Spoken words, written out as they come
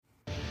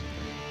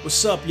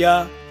What's up,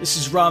 y'all? This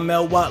is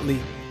Ramel Watley,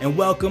 and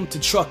welcome to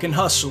Truckin'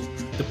 Hustle,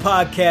 the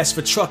podcast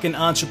for trucking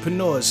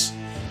entrepreneurs.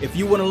 If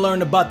you want to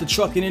learn about the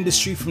trucking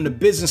industry from the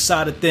business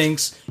side of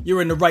things,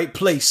 you're in the right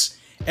place.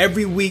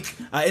 Every week,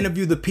 I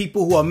interview the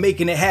people who are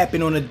making it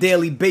happen on a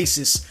daily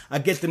basis. I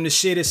get them to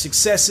share their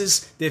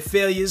successes, their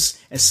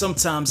failures, and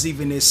sometimes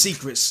even their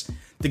secrets.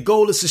 The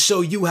goal is to show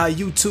you how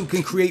you too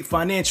can create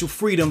financial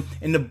freedom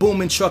in the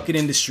booming trucking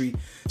industry.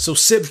 So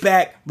sit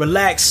back,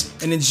 relax,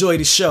 and enjoy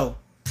the show.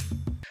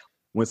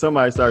 When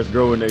somebody starts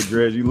growing their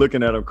dreads, you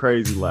looking at them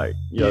crazy like,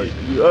 yo,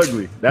 you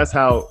ugly. That's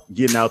how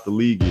getting out the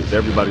league is.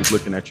 Everybody's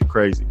looking at you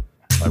crazy.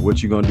 Like,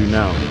 what you gonna do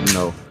now? You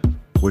know,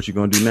 what you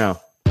gonna do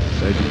now?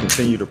 So as you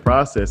continue to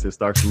process, it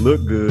starts to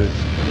look good.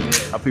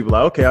 How people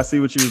are like, okay, I see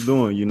what you was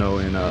doing, you know,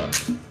 and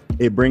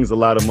it brings a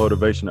lot of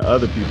motivation to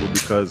other people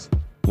because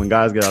when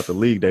guys get out the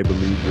league, they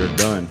believe you're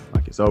done,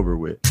 like it's over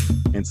with.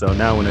 And so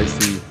now when they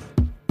see,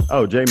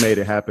 oh, Jay made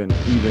it happen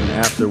even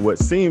after what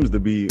seems to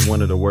be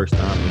one of the worst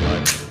times in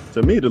life.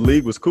 To me, the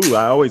league was cool.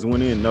 I always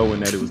went in knowing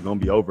that it was going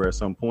to be over at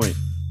some point.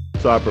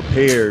 So I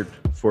prepared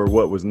for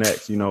what was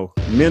next, you know,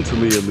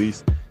 mentally at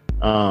least.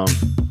 I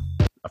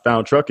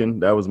found trucking.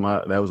 That was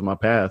my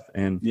path.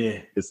 And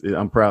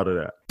I'm proud of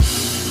that.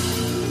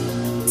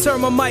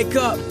 Turn my mic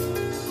up.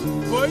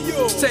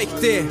 Take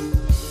there.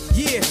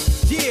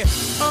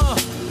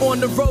 On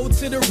the road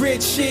to the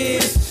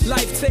riches.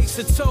 Life takes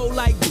a toll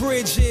like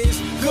bridges.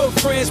 Good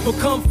friends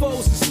become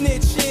foes and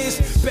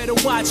snitches. Better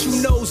watch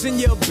who knows in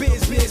your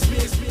business.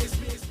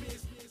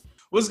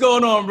 What's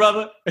going on,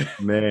 brother?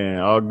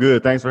 Man, all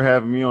good. Thanks for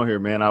having me on here,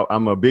 man.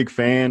 I'm a big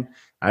fan.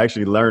 I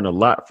actually learned a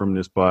lot from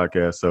this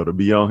podcast. So to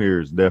be on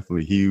here is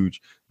definitely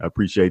huge. I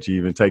appreciate you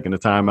even taking the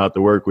time out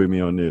to work with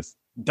me on this.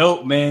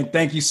 Dope, man.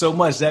 Thank you so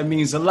much. That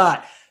means a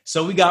lot.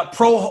 So we got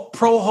Pro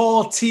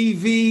Haul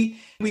TV.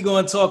 We're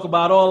going to talk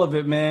about all of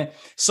it, man.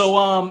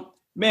 So,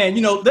 man,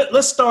 you know,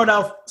 let's start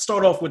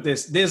off with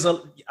this.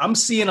 I'm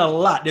seeing a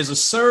lot. There's a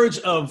surge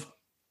of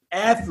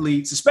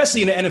athletes,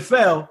 especially in the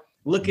NFL,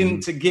 looking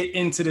to get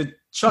into the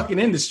trucking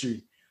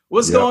industry.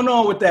 What's going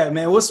on with that,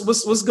 man?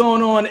 What's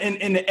going on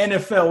in the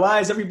NFL? Why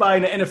is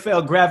everybody in the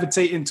NFL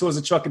gravitating towards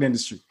the trucking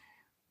industry?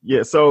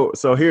 Yeah, so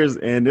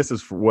this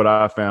is what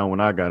I found when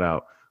I got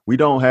out. We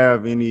don't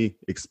have any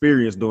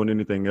experience doing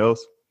anything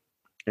else.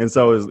 And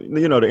so,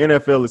 you know, the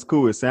NFL is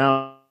cool. It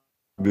sounds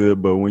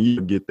good, but when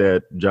you get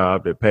that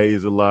job that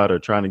pays a lot or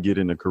trying to get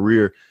in a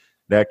career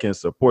that can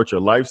support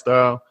your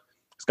lifestyle,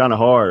 it's kind of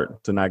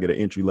hard to not get an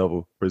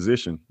entry-level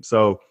position.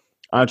 So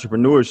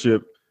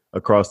entrepreneurship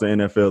across the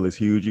NFL is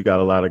huge. You got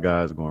a lot of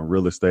guys going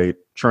real estate,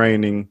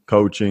 training,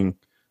 coaching.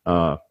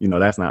 You know,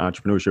 that's not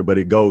entrepreneurship, but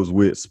it goes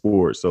with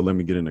sports. So let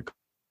me get into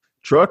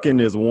trucking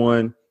is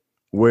one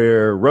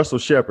where Russell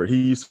Shepard,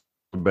 he used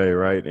to Bay,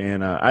 right?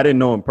 And I didn't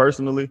know him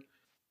personally,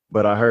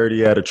 but I heard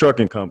he had a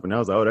trucking company. I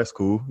was like, oh, that's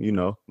cool. You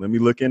know, let me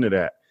look into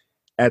that.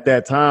 At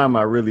that time,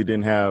 I really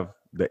didn't have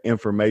the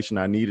information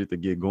I needed to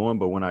get going.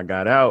 But when I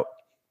got out,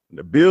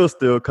 the bill's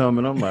still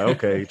coming. I'm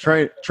like, okay,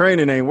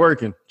 training ain't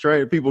working.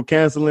 People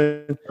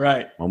canceling.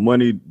 Right. My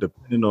money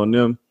depending on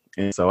them.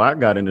 And so I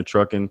got into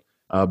trucking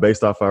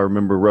based off I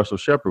remember Russell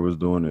Shepard was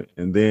doing it.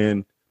 And then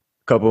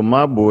a couple of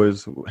my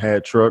boys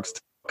had trucks.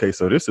 Okay,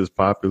 so this is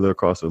popular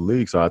across the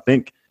league. So I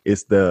think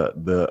it's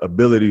the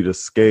ability to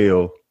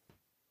scale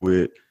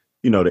with,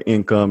 you know, the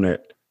income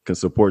that can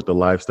support the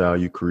lifestyle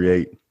you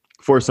create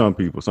for some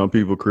people. Some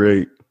people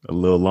create a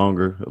little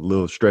longer, a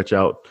little stretch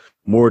out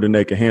more than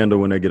they can handle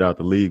when they get out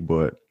the league.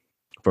 But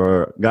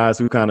for guys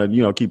who kind of,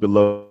 you know, keep it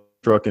low,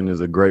 trucking is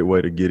a great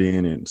way to get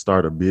in and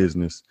start a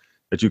business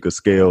that you could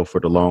scale for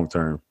the long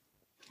term.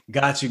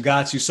 Got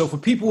you. So for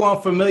people who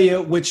aren't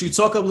familiar with you,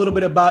 talk a little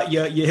bit about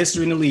your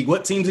history in the league.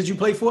 What teams did you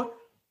play for?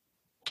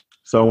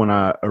 So when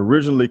I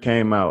originally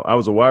came out, I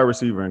was a wide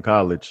receiver in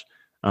college,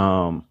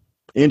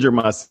 injured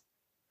myself.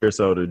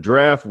 So the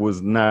draft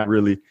was not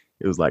really,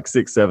 it was like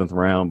 6th, 7th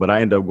round, but I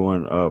ended up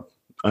going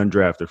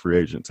undrafted free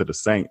agent to the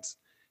Saints.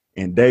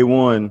 And day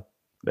one,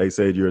 they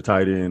said, you're a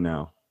tight end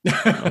now.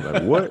 I was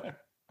like, what?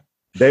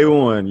 Day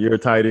one, you're a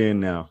tight end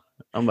now.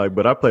 I'm like,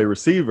 but I play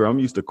receiver. I'm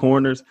used to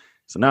corners.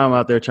 So now I'm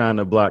out there trying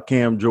to block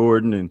Cam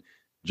Jordan and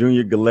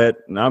Junior Gillette,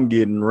 and I'm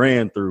getting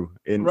ran through.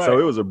 And so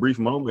it was a brief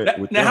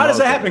moment. Now how does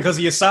that happen? Because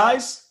of your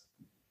size?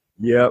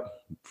 Yep.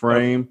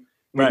 Frame.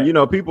 Right. And, you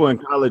know, people in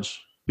college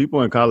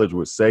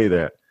would say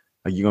that,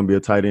 like, you're going to be a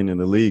tight end in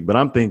the league. But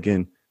I'm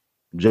thinking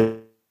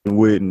Jason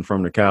Witten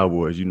from the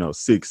Cowboys, you know,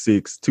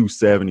 6'6",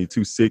 270,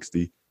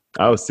 260.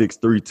 I was 6'3",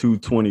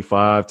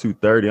 225,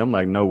 230. I'm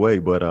like, no way.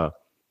 But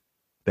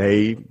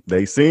they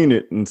seen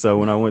it. And so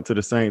when I went to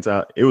the Saints,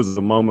 it was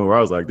a moment where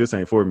I was like, this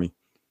ain't for me.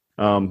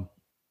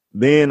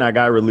 Then I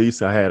got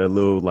released. I had a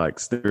little like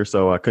sticker,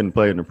 so I couldn't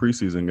play in the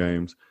preseason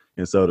games.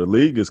 And so the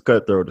league is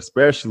cutthroat,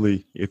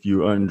 especially if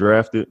you're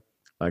undrafted.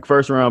 Like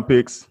first round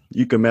picks,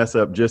 you can mess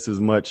up just as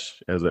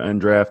much as an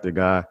undrafted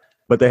guy,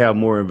 but they have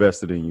more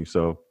invested in you.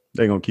 So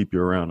they're going to keep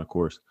you around, of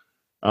course.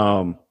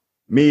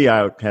 Me,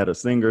 I had a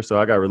singer, so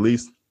I got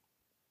released.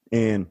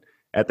 And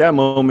at that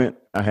moment,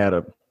 I had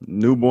a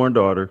newborn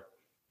daughter.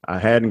 I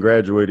hadn't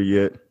graduated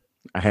yet.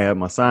 I had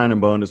my signing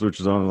bonus, which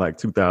was only like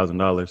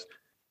 $2,000.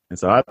 And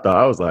so I thought,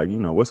 I was like,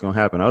 what's going to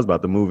happen? I was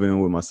about to move in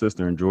with my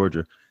sister in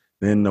Georgia.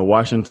 Then the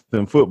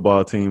Washington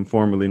football team,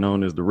 formerly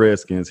known as the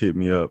Redskins, hit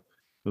me up.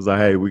 It was like,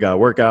 hey, we got a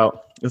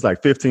workout. It's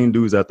like 15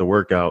 dudes at the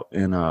workout.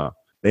 And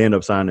they end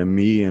up signing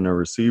me and a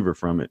receiver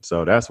from it.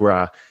 So that's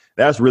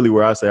really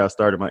where I say I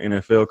started my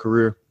NFL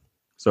career.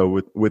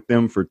 So with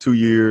them for 2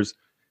 years,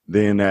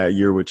 then that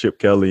year with Chip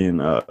Kelly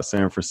in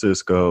San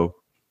Francisco,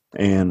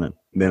 and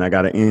then I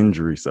got an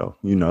injury. So,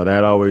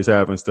 that always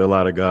happens to a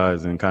lot of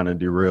guys and kind of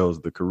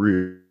derails the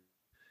career.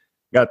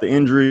 Got the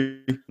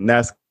injury, and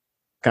that's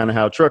kind of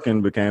how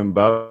trucking became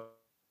about.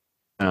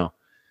 Now,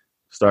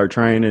 started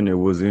training, it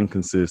was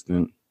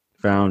inconsistent.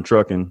 Found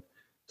trucking,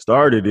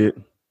 started it,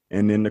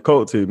 and then the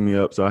Colts hit me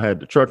up. So I had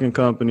the trucking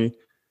company.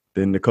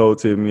 Then the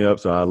Colts hit me up,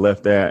 so I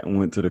left that and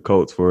went to the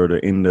Colts for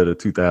the end of the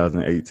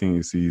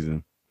 2018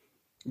 season.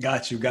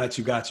 Got you.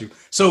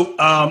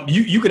 So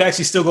you could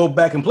actually still go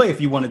back and play if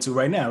you wanted to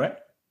right now, right?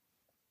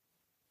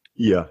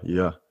 Yeah.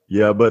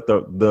 But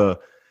the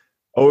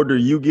older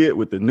you get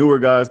with the newer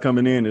guys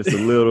coming in, it's a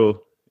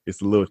little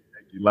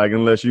shaky. Like,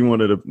 unless you're one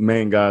of the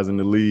main guys in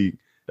the league,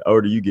 the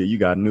older you get, you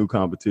got new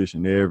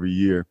competition every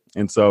year.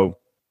 And so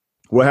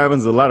what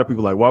happens is a lot of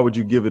people like, why would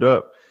you give it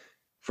up?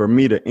 For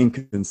me, the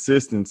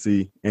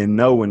inconsistency and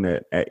knowing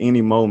that at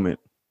any moment,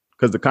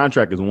 because the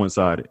contract is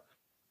one-sided,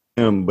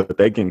 but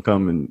they can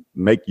come and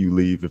make you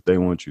leave if they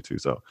want you to.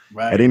 So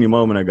right. At any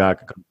moment, a guy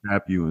can come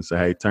tap you and say,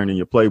 hey, turn in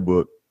your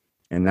playbook.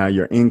 And now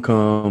your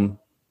income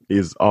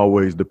is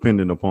always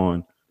dependent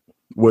upon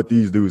what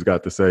these dudes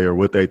got to say or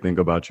what they think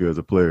about you as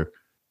a player.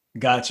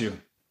 Got you.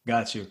 All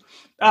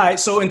right.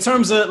 So in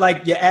terms of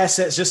like your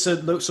assets, just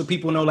so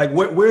people know, like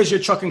where's your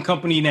trucking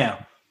company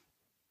now?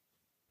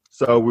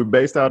 So we're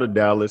based out of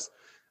Dallas.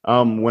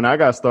 When I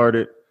got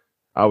started,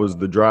 I was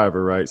the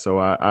driver, right? So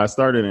I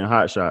started in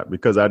Hot Shot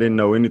because I didn't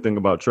know anything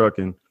about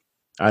trucking.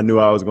 I knew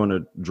I was going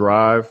to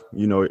drive.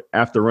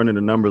 After running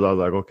the numbers, I was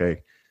like,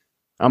 okay,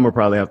 I'm going to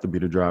probably have to be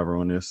the driver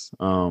on this.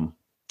 So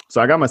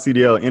I got my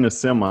CDL in a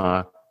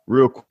semi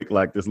real quick,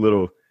 like this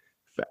little,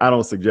 I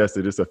don't suggest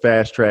it. It's a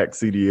fast track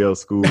CDL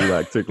school,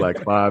 took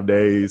 5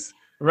 days.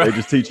 Right.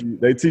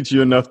 They teach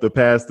you enough to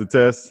pass the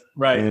test.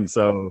 Right. And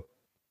so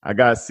I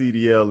got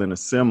CDL in a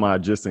semi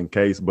just in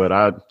case, but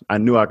I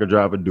knew I could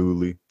drive a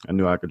dually. I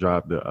knew I could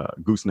drive the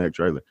gooseneck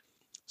trailer.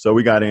 So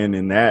we got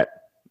in that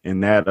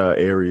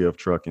area of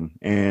trucking.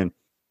 And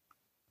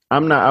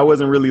I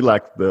wasn't really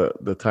like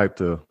the type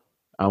to,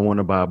 I want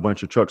to buy a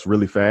bunch of trucks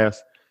really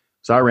fast.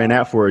 So I ran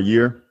that for a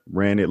year,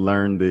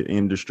 learned the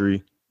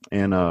industry.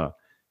 And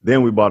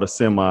then we bought a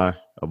semi,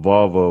 a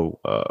Volvo,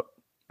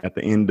 at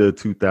the end of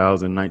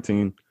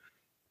 2019.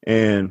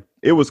 And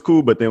it was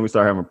cool, but then we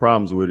started having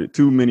problems with it.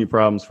 Too many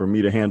problems for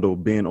me to handle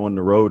being on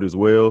the road as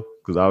well,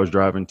 because I was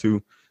driving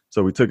too.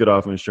 So we took it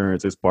off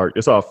insurance. It's parked.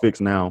 It's all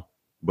fixed now.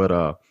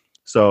 But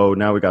so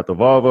now we got the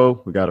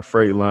Volvo, we got a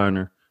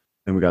Freightliner,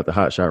 and we got the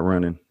Hot Shot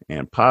running.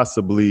 And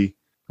possibly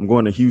I'm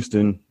going to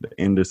Houston the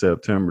end of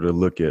September to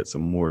look at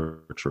some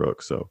more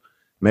trucks. So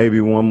maybe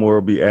one more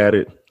will be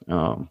added.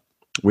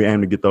 We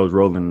aim to get those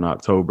rolling in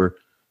October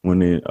when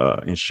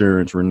the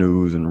insurance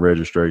renews and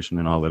registration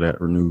and all of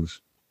that renews.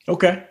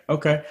 Okay.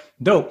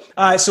 Dope.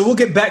 All right. So we'll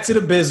get back to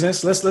the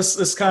business.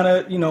 Let's kind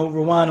of,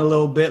 rewind a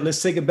little bit.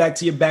 Let's take it back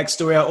to your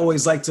backstory. I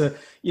always like to,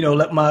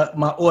 let my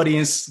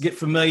audience get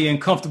familiar and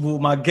comfortable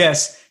with my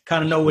guests,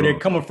 kind of know where they're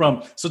coming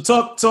from. So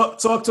talk to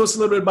us a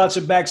little bit about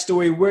your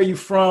backstory. Where are you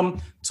from?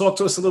 Talk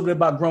to us a little bit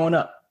about growing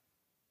up.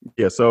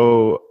 Yeah.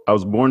 So I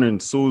was born in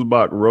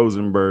Sulzbach,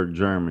 Rosenberg,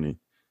 Germany.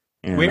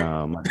 And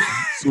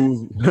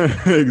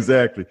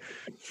exactly.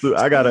 So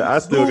I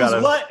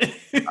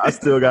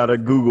still gotta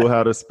Google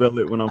how to spell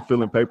it when I'm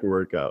filling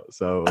paperwork out.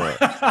 So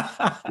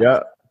yeah.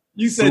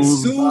 You said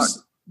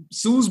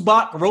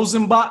Sulzbach,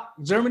 Rosenbach,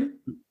 Germany?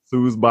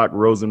 Sulzbach,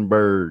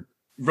 Rosenberg,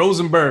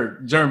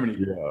 Germany.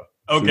 Yeah.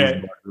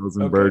 Okay.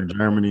 Rosenberg,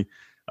 Germany.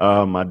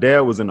 My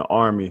dad was in the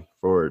Army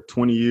for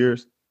 20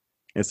 years.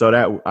 And so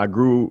that I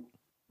grew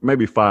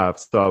maybe 5.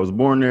 So I was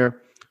born there.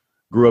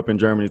 Grew up in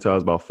Germany till I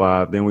was about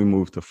 5. Then we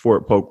moved to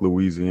Fort Polk,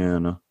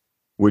 Louisiana,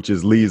 which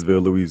is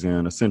Leesville,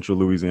 Louisiana, central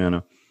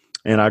Louisiana.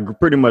 And I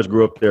pretty much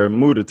grew up there.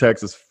 Moved to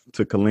Texas,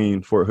 to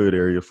Killeen, Fort Hood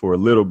area for a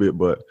little bit,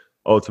 but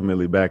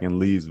ultimately back in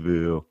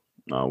Leesville,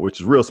 which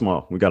is real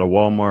small. We got a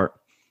Walmart.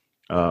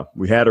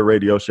 We had a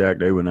Radio Shack.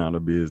 They went out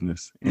of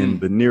business. And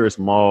the nearest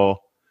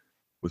mall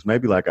was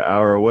maybe like an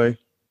hour away.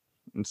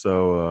 And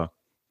so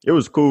it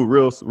was cool,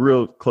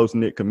 real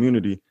close-knit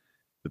community.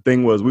 The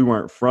thing was, we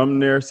weren't from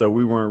there, so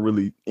we weren't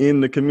really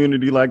in the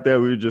community like that.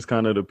 We were just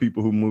kind of the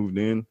people who moved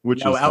in,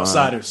 which is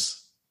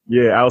outsiders.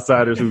 Yeah,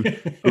 outsiders who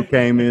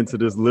came into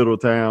this little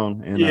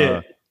town.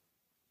 And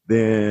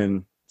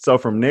then, so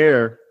from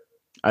there,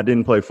 I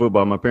didn't play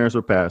football. My parents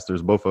were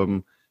pastors, both of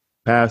them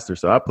pastors.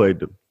 So I played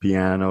the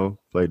piano,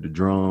 played the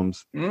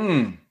drums.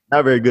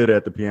 Not very good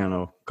at the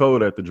piano,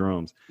 cold at the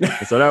drums.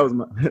 And so that was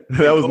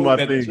my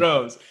thing. The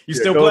drums. You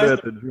still play?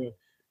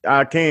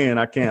 I can.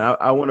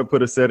 I want to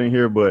put a set in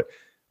here, but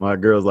my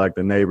girl's like,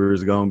 the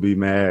neighbor's gonna be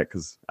mad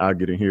because I'll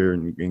get in here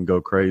and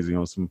go crazy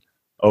on some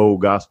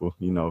old gospel,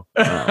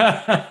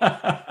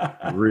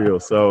 real.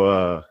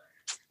 So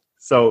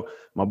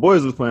my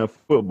boys was playing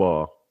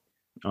football.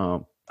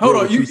 Hold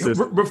on,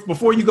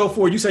 before you go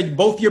forward, you said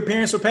both your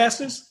parents were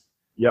pastors?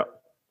 Yep.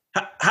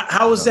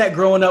 How was that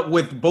growing up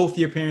with both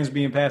your parents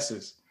being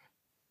pastors?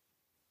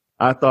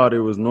 I thought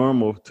it was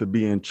normal to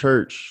be in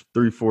church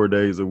 3-4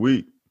 days a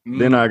week.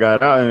 Then I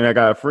got out and I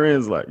got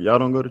friends like, y'all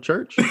don't go to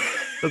church? I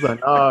was like,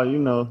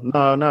 no,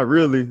 not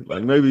really.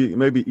 Like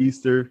maybe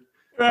Easter.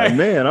 Right. Like,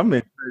 man, I'm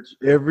in church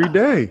every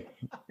day.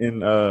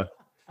 And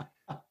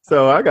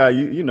so I got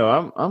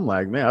I'm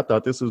like, man, I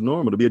thought this was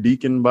normal to be a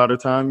deacon by the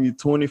time you're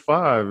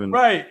 25. And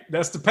right,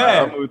 that's the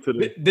path.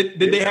 Did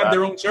they have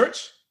their own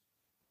church?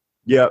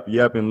 Yep.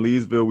 In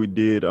Leesville, we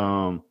did.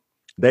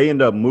 They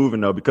ended up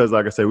moving though, because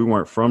like I said, we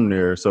weren't from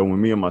there. So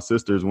when me and my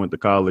sisters went to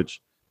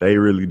college, they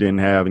really didn't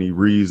have any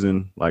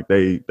reason. Like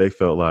they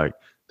felt like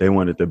they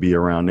wanted to be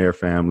around their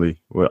family.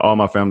 Well, all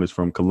my family's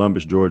from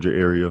Columbus, Georgia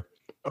area.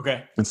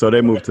 Okay. And so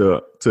they moved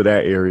to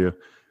that area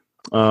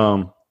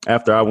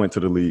after I went to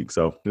the league.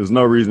 So there's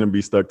no reason to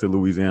be stuck to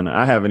Louisiana.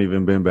 I haven't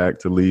even been back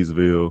to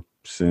Leesville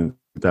since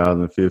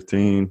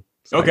 2015.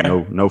 It's okay.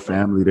 Like no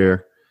family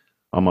there.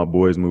 All my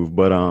boys moved.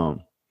 But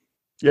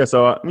yeah,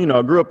 so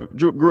I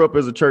grew up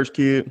as a church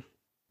kid,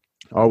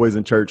 always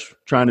in church,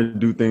 trying to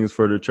do things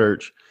for the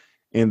church.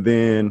 And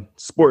then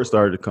sports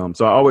started to come.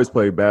 So I always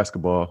played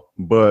basketball,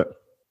 but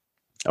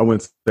I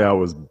wouldn't say I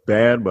was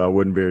bad, but I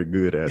wasn't very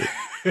good at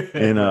it.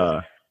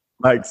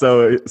 And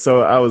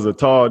so I was a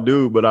tall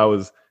dude, but I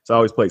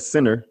always played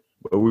center.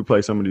 But we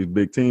play some of these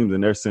big teams,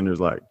 and their center's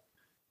like,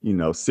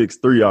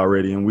 6'3"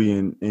 already, and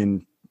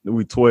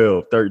we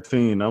 12,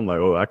 13. I'm like,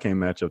 oh, I can't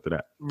match up to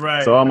that.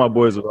 Right. So all my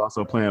boys were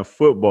also playing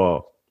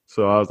football.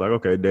 So I was like,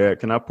 okay, Dad,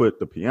 can I put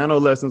the piano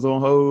lessons on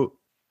hold?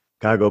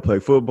 Can I go play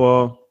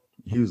football?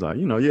 He was like,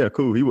 yeah,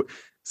 cool.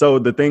 So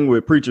the thing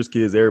with preachers'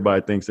 kids,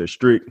 everybody thinks they're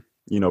strict.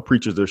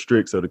 Preachers are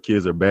strict, so the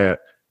kids are bad.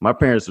 My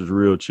parents was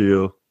real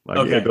chill. Like,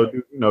 okay.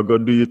 Yeah, go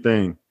do your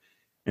thing.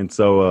 And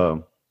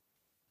so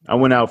I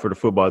went out for the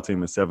football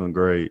team in 7th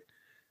grade.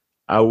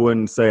 I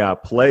wouldn't say I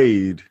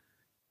played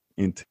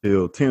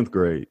until 10th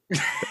grade.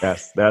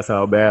 That's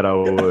how bad I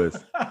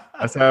was.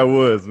 That's how it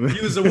was, man.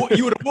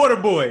 You were the water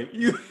boy.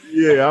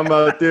 Yeah, I'm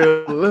out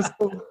there. Let's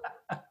go.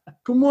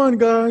 Come on,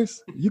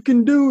 guys. You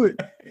can do it.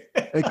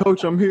 Hey,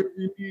 coach, I'm here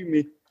if you need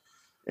me.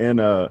 And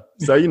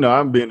so,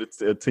 I'm being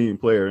a team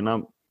player, and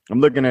I'm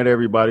looking at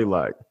everybody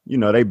like,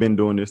 they've been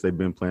doing this. They've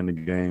been playing the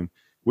game,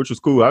 which was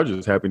cool. I was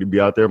just happy to be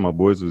out there. My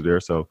boys was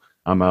there, so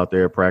I'm out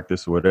there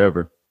practice or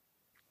whatever.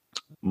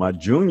 My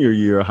junior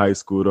year of high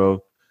school,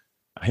 though,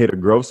 I hit a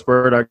growth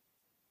spurt.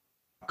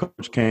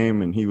 Coach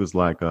came, and he was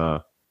like,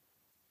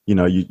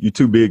 you're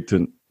too big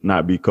to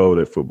not be cold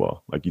at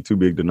football. Like, you're too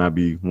big to not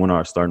be one of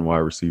our starting wide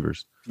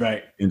receivers.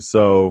 Right. And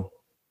so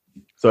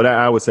that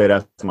I would say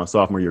that's my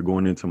sophomore year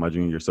going into my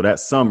junior year. So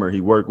that summer,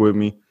 he worked with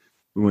me.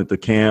 We went to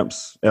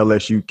camps,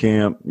 LSU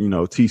camp,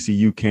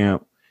 TCU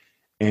camp,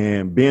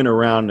 and being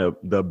around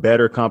the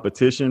better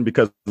competition,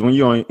 because when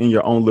you're in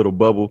your own little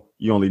bubble,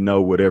 you only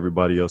know what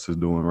everybody else is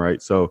doing,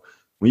 right? So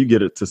when you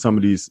get it to some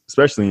of these,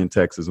 especially in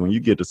Texas, when you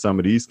get to some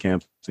of these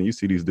camps and you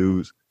see these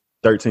dudes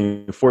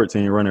 13,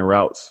 14 running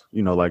routes,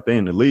 like they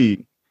in the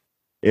league,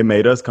 it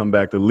made us come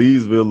back to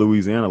Leesville,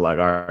 Louisiana, like,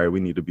 all right, we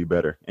need to be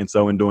better. And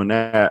so in doing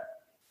that,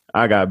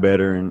 I got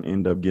better and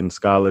ended up getting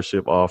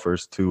scholarship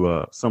offers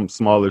to some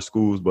smaller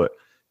schools, but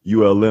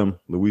ULM,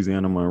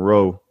 Louisiana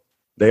Monroe,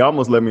 they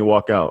almost let me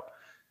walk out.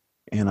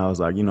 And I was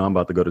like, I'm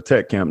about to go to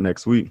tech camp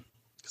next week.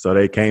 So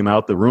they came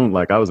out the room,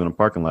 like I was in a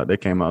parking lot. They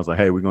came out, I was like,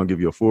 hey, we're going to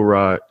give you a full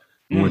ride.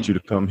 We want you to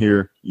come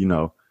here,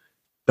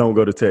 don't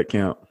go to tech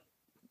camp.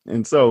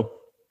 And so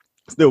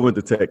still went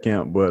to tech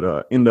camp,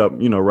 but ended up,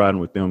 riding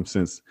with them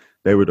since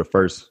they were the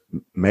first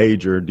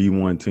major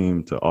D1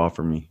 team to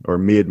offer me, or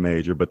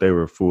mid-major, but they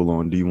were full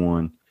on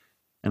D1.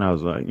 And I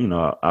was like,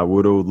 I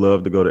would have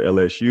loved to go to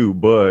LSU,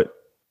 but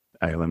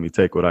hey, let me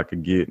take what I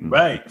could get.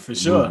 Right, for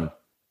sure.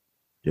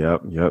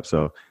 Yep.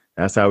 So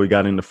that's how we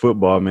got into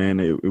football, man.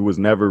 It was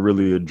never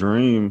really a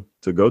dream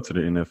to go to the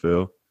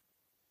NFL.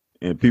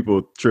 And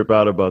people trip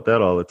out about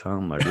that all the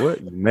time. Like,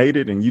 what? You made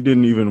it and you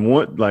didn't even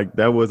want, like,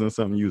 that wasn't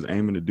something you was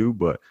aiming to do,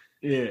 but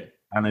yeah,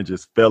 kind of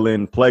just fell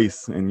in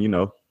place and,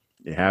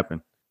 it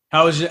happened.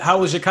 How was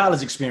your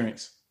college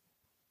experience?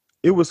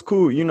 It was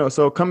cool,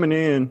 so coming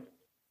in,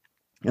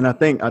 and I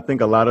think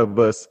a lot of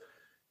us,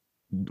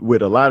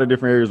 with a lot of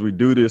different areas we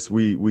do this,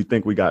 we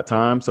think we got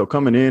time. So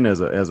coming in as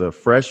a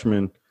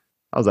freshman,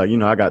 I was like,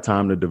 I got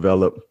time to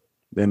develop.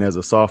 Then as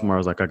a sophomore, I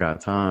was like, I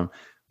got time.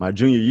 My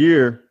junior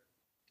year,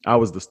 I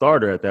was the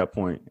starter at that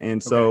point.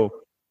 And so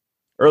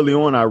early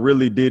on, I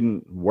really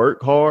didn't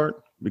work hard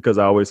because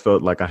I always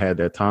felt like I had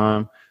that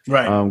time.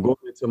 Right. Going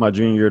into my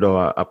junior year,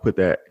 though, I put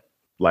that,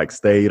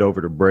 stayed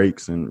over the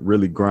breaks and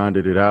really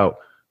grinded it out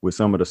with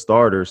some of the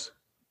starters.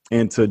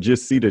 And to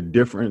just see the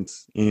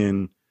difference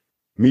in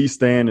me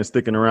staying and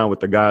sticking around with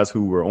the guys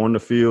who were on the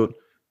field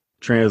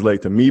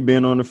translate to me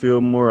being on the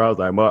field more. I was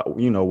like,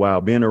 wow,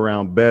 being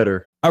around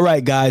better All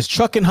right, guys,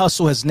 Truck and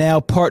Hustle has now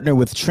partnered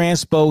with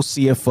Transpo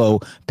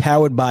CFO,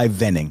 powered by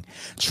Venning.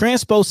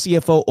 Transpo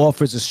CFO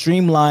offers a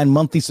streamlined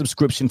monthly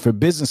subscription for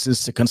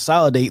businesses to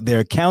consolidate their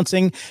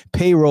accounting,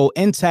 payroll,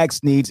 and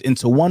tax needs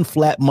into one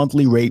flat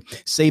monthly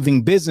rate,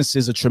 saving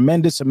businesses a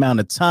tremendous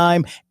amount of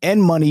time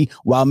and money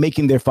while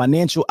making their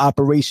financial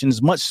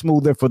operations much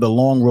smoother for the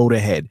long road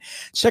ahead.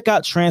 Check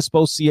out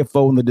Transpo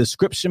CFO in the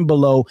description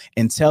below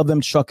and tell them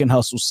Truck and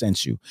Hustle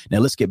sent you. Now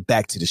let's get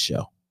back to the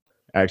show.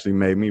 Actually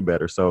made me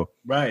better. So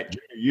right,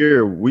 junior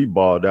year we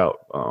balled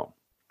out.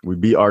 We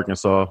beat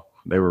Arkansas.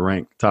 They were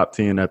ranked top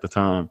 10 at the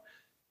time,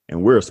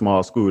 and we're a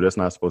small school. That's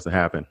not supposed to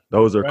happen.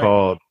 Those are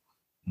called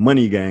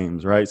money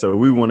games, right? So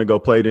we want to go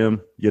play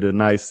them, get a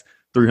nice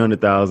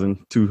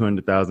 $300,000,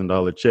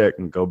 $200,000 check,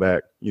 and go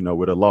back,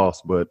 with a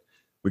loss. But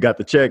we got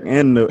the check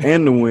and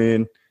the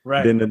win.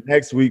 Right. Then the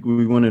next week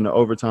we went into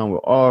overtime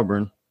with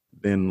Auburn.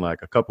 Then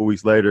like a couple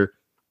weeks later,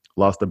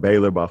 lost to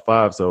Baylor by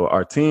 5. So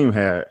our team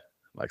had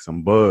like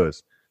some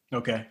buzz.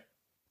 Okay.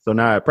 So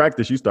now at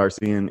practice, you start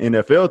seeing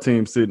NFL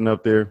teams sitting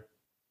up there,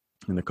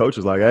 and the coach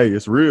is like, "Hey,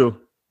 it's real.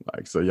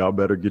 Like, so y'all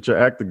better get your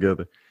act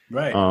together."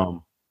 Right.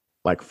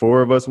 Like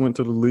 4 of us went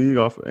to the league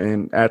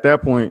and at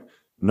that point,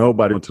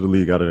 nobody went to the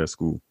league out of that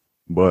school.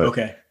 But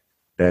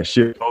that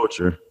shit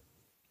culture,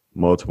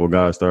 multiple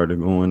guys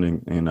started going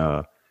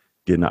and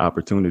getting the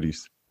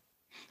opportunities.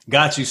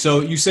 Got you.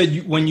 So you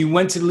said when you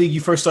went to the league,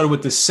 you first started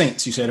with the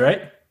Saints. You said,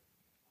 right?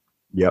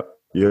 Yep.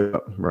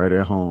 Right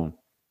at home.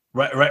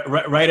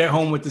 Right at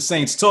home with the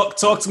Saints. Talk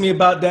to me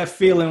about that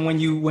feeling when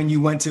you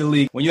went to the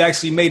league, when you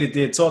actually made it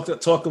there. Talk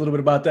a little bit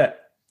about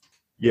that.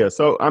 Yeah,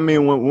 so I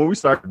mean, when we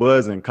started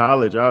buzzing in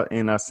college,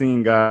 I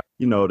seen guys,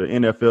 the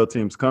NFL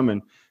teams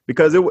coming,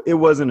 because it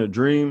wasn't a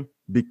dream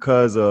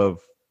because of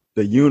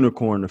the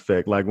unicorn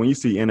effect. Like when you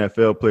see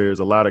NFL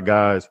players, a lot of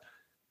guys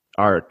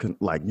are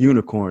like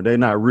unicorn. They're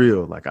not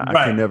real. Like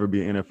I can never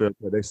be an NFL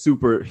player. They're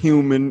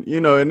superhuman,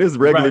 and it's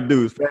regular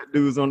dudes, fat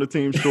dudes on the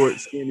team, short,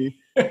 skinny.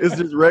 It's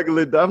just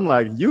regular. I'm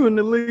like, you in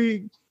the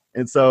league?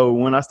 And so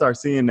when I started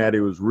seeing that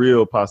it was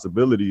real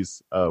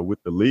possibilities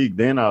with the league,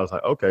 then I was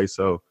like, okay,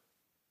 so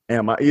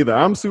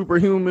I'm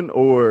superhuman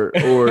or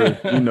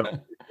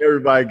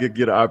everybody could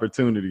get an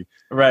opportunity.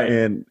 Right.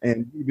 And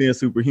being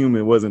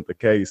superhuman wasn't the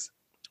case.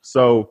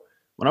 So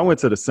when I went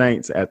to the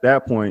Saints at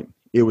that point,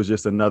 it was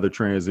just another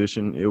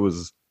transition. It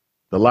was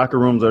the locker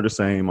rooms are the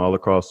same all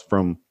across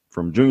from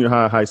junior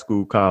high, high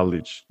school,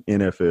 college,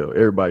 NFL.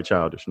 Everybody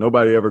childish.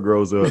 Nobody ever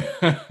grows up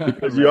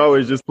because you're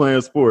always just playing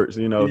sports.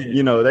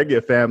 They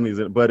get families,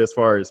 but as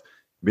far as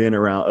being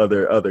around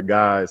other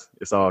guys,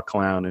 it's all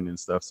clowning and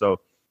stuff. So,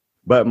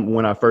 but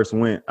when I first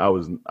went, I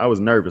was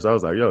nervous. I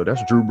was like, "Yo,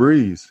 that's Drew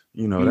Brees.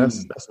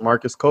 That's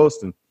Marcus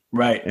Colston."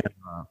 Right. And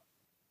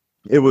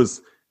it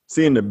was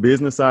seeing the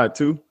business side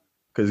too,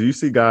 because you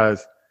see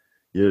guys.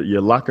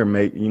 Your locker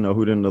mate,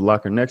 who's in the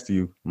locker next to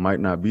you, might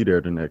not be there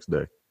the next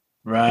day.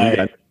 Right. You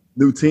got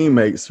new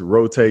teammates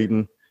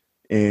rotating,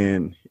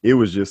 and it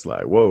was just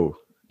like, whoa,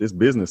 this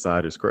business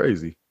side is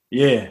crazy.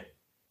 Yeah.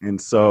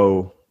 And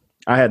so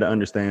I had to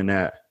understand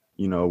that.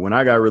 When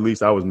I got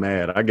released, I was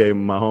mad. I gave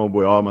my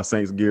homeboy all my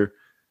Saints gear.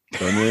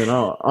 So, man,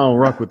 I don't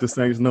rock with the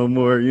Saints no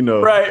more,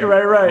 Right. All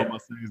my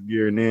Saints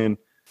gear. And then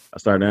I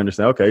started to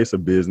understand, okay, it's a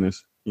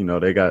business.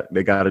 They got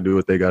to do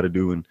what they got to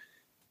do. And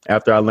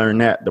after I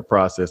learned that, the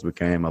process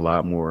became a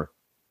lot more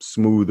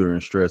smoother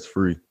and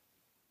stress-free.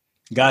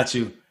 Got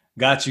you.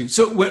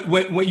 So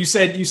when you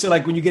said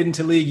like when you get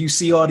into league, you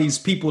see all these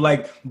people,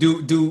 like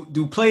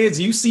do players,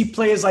 you see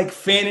players like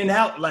fanning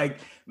out, like,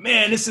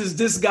 man,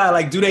 this guy,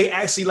 like, do they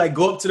actually like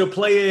go up to the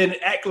player and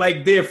act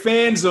like they're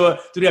fans, or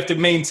do they have to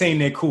maintain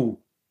their cool?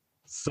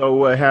 So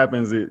what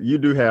happens is you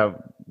do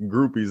have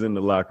groupies in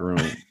the locker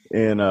room,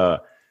 and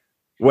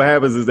what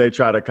happens is they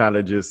try to kind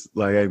of just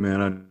like, hey,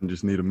 man, I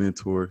just need a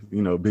mentor,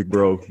 big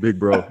bro.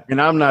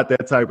 And I'm not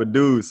that type of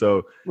dude.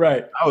 So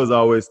I was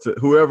always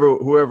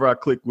whoever I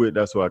click with,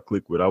 that's who I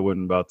click with. I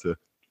wasn't about to,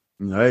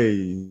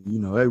 hey,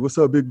 what's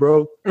up, big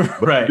bro?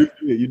 But right.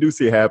 You do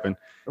see it happen.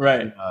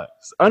 Right. And,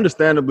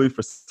 understandably,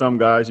 for some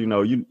guys,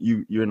 you're in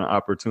an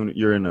opportunity,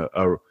 you're in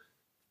a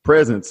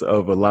presence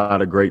of a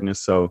lot of greatness.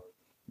 So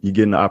you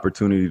get an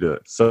opportunity to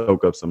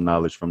soak up some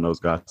knowledge from those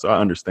guys. So I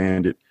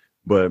understand it.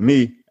 But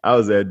me, I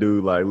was that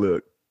dude like,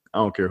 look, I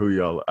don't care who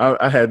y'all are.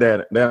 I had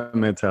that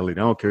mentality.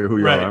 I don't care who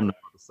y'all are. I'm not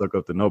going to suck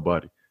up to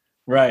nobody.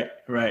 Right.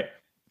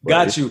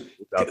 Got you.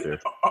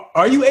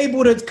 Are you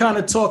able to kind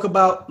of talk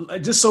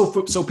about, just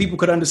so people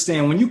could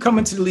understand, when you come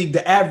into the league,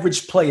 the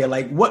average player,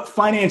 like what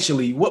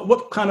financially,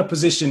 what kind of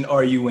position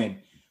are you in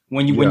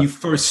when you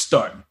first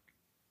start?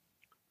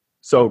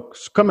 So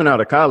coming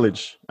out of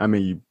college, I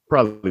mean, you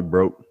probably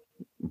broke,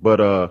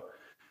 but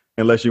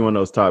unless you're one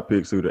of those top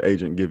picks who the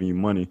agent giving you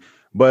money.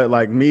 But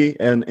like me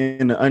and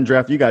in the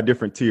undrafted, you got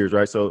different tiers,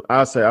 right? So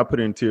I'll say I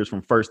put in tiers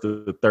from first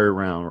to the third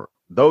round.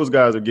 Those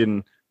guys are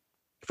getting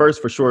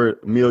first for sure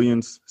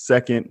millions,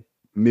 second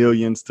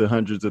millions to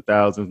hundreds of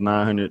thousands,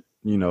 900,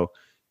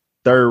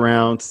 third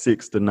round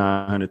 6 to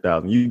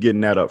 900,000. You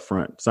getting that up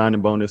front.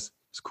 Signing bonus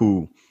is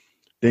cool.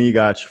 Then you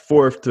got your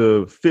fourth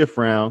to fifth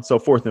round. So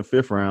fourth and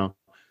fifth round,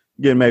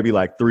 getting maybe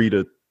like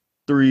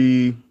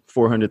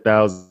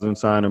 400,000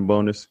 signing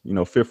bonus. You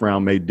know, fifth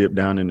round may dip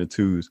down in the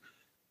twos.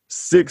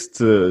 6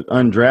 to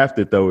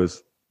undrafted though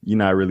is you're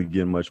not really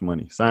getting much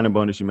money. Signing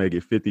bonus, you may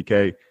get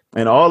 50K,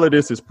 and all of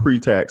this is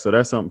pre-tax. So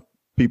that's something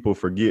people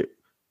forget.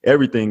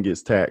 Everything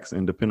gets taxed,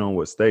 and depending on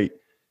what state.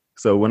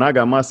 So when I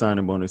got my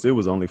signing bonus, it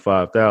was only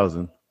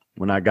 5,000.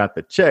 When I got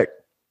the check,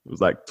 it was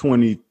like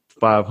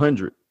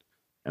 2,500.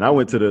 And I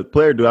went to the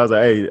player dude. I was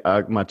like, "Hey,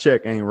 my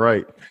check ain't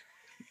right.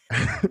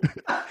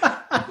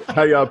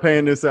 How y'all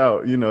paying this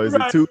out? You know, is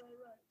it two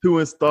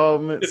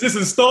installments? Is this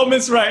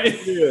installments, right?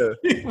 Yeah.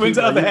 When's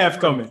the other half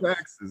coming?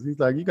 Taxes." He's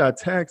like, "You got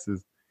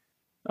taxes."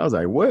 I was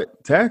like,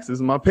 "What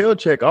taxes? My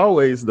paycheck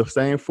always the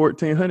same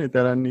 1,400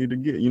 that I need to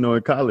get." You know,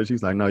 in college,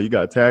 he's like, "No, you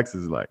got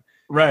taxes." Like,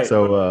 right.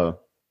 So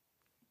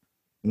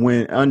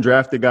when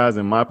undrafted guys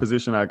in my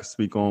position, I could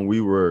speak on,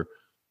 you're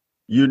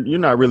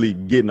not really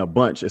getting a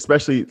bunch,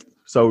 especially.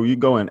 So you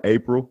go in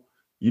April,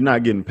 you're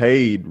not getting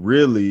paid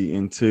really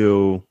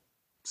until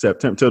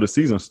September, till the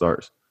season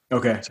starts.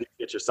 Okay. So you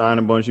get your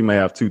signing bonus, you may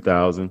have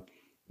 2,000.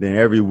 Then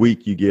every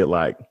week you get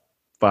like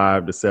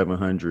 500 to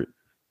 700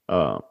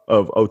 of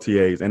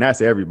OTAs, and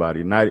that's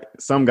everybody. Not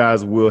some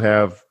guys will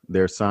have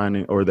their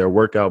signing or their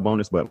workout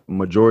bonus, but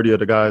majority of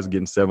the guys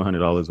getting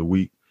 $700 a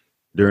week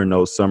during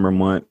those summer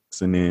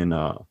months, and then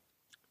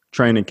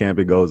training camp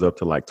it goes up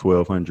to like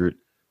 1,200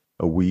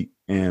 a week,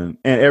 and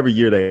every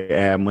year they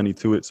add money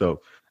to it.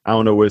 So I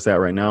don't know where it's at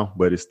right now,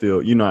 but it's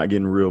still, you're not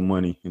getting real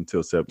money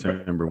until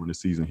September when the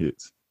season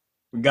hits.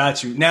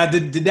 Got you. Now,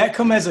 did that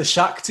come as a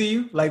shock to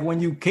you? Like when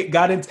you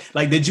got into,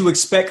 like, did you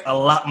expect a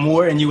lot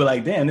more and you were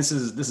like, damn, this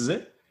is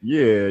it?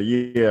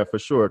 Yeah, for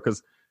sure.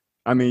 Because,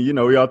 I mean, you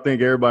know, we all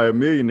think everybody a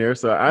millionaire.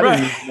 So I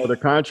didn't even know the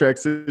contract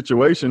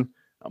situation.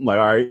 I'm like,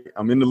 all right,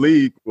 I'm in the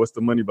league. What's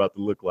the money about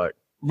to look like?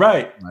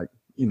 Right. Like,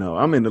 you know,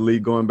 I'm in the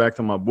league going back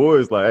to my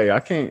boys. Like,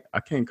 hey, I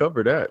can't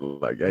cover that.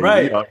 Like,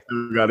 hey, y'all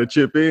still got to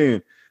chip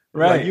in.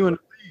 Right. Like, you in the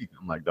league.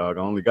 I'm like, dog,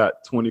 I only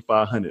got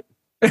 2,500.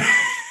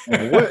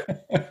 Like, what?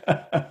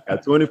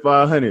 Got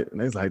 2,500.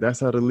 And it's like, that's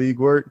how the league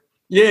work?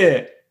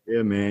 Yeah.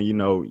 Yeah, man. You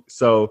know,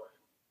 so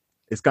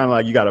it's kind of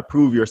like you got to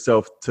prove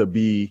yourself to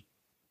be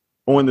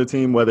on the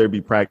team, whether it be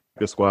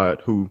practice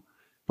squad,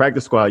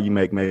 you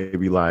make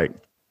maybe like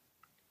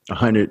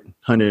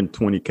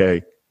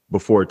 120K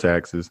before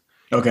taxes.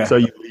 Okay. So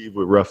you leave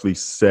with roughly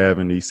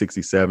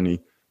 60,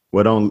 70.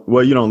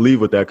 Well, you don't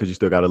leave with that because you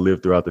still got to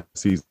live throughout the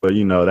season. But,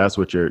 you know, that's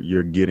what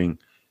you're getting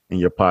in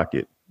your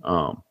pocket.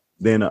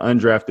 Then an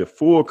undrafted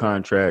full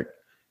contract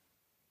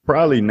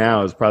probably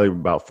now is probably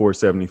about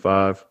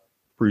 475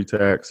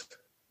 pre-tax.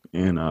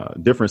 In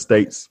different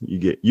states, you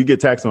get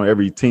taxed on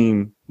every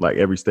team, like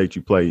every state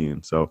you play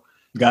in. So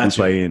we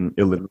play in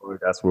Illinois,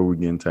 that's where we're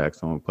getting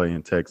taxed on. We play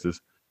in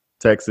Texas.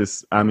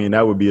 I mean,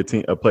 that would be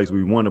a place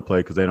we want to play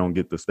because they don't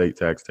get the state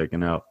tax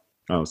taken out.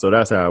 So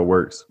that's how it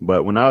works.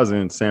 But when I was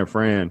in San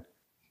Fran,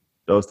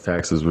 those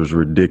taxes was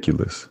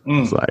ridiculous.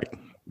 It's like,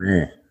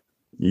 man,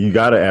 you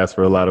got to ask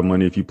for a lot of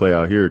money if you play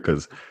out here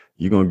because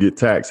you're going to get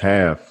taxed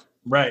half.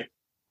 Right.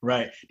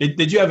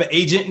 Did you have an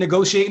agent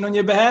negotiating on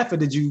your behalf, or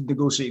did you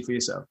negotiate for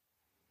yourself?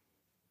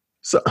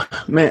 So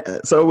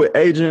with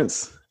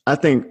agents, I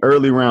think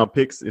early round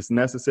picks is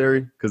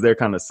necessary because they're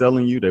kind of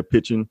selling you. They're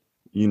pitching,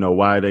 you know,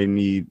 why you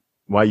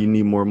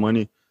need more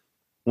money.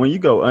 When you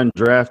go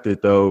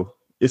undrafted, though,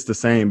 it's the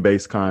same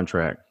base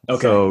contract.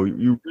 Okay. So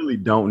you really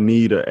don't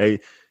need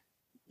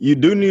you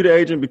do need an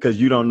agent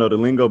because you don't know the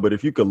lingo, but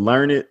if you could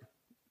learn it,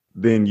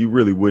 then you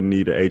really wouldn't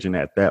need an agent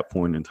at that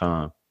point in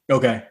time.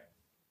 Okay.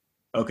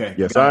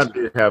 Yes, I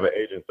did have an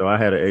agent, though. I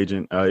had an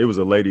agent. It was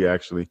a lady,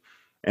 actually,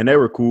 and they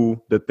were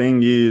cool. The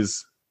thing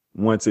is,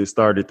 once it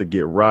started to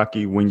get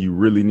rocky, when you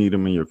really need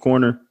them in your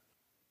corner,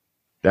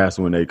 that's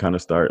when they kind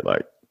of start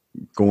like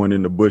going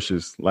in the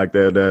bushes, like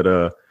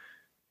that.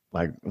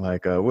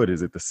 What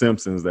is it? The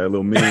Simpsons, that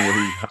little meme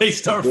where they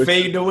start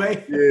fading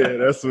away. Yeah,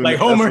 that's when, like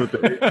Homer.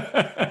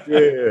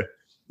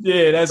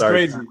 Yeah, that's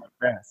crazy. Like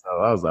that. So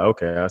I was like,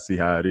 okay, I see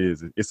how it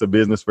is. It's a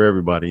business for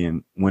everybody,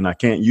 and when I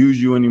can't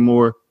use you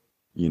anymore,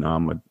 you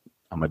know,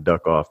 I'm a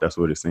duck off. That's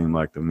what it seemed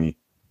like to me.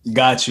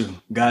 Got you.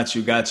 All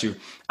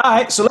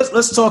right, so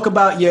let's talk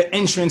about your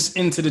entrance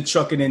into the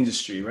trucking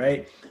industry,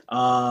 right?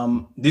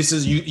 This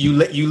is you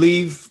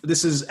leave.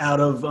 This is out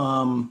of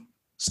the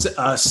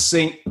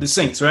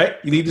Saints, right?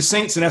 You leave the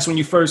Saints, and that's when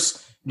you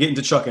first get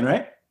into trucking,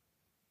 right?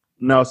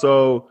 No,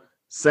 so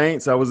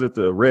Saints, I was at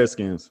the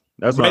Redskins.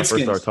 That's when I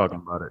first started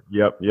talking about it.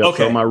 Yep.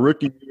 Okay. So my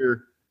rookie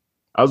year,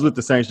 I was with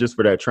the Saints just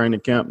for that training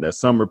camp, that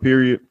summer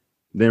period.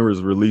 Then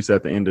was released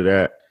at the end of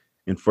that.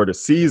 And for the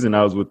season,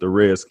 I was with the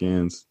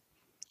Redskins.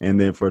 And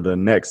then for the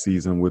next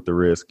season with the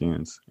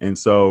Redskins. And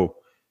so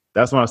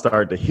that's when I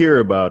started to hear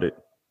about it.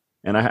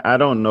 And I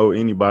don't know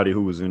anybody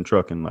who was in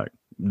trucking. Like,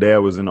 Dad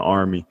was in the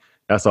Army.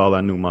 That's all I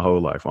knew my whole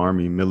life,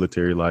 Army,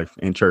 military life,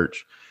 and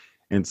church.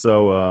 And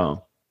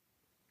so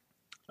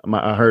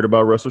I heard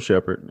about Russell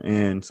Shepard.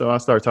 And so I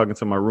started talking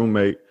to my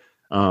roommate.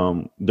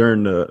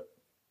 During the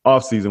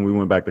off season, we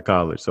went back to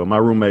college. So my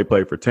roommate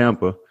played for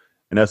Tampa.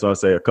 And that's why I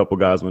say a couple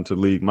guys went to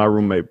the league. My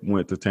roommate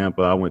went to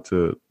Tampa. I went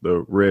to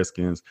the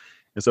Redskins.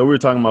 And so we were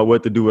talking about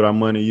what to do with our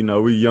money. You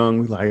know, we're young.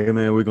 We're like, hey,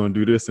 man, we're going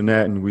to do this and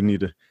that, and we need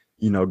to,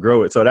 you know,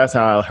 grow it. So that's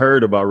how I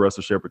heard about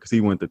Russell Shepard, because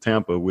he went to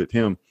Tampa with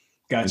him.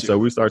 Gotcha. And so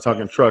we started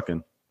talking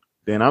trucking.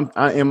 Then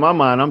in my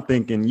mind, I'm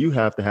thinking you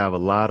have to have a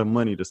lot of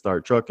money to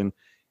start trucking.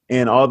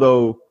 And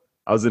although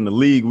I was in the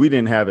league, we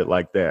didn't have it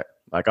like that.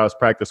 Like, I was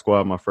practice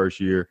squad my first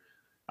year.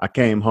 I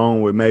came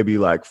home with maybe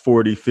like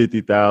 40,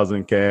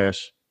 50,000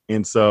 cash.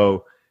 And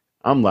so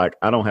I'm like,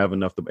 I don't have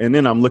enough to, and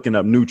then I'm looking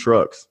up new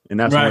trucks. And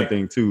that's one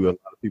thing too. A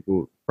lot of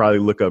people probably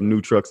look up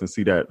new trucks and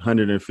see that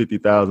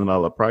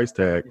 $150,000 price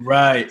tag.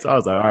 Right. So I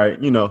was like, all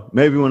right, you know,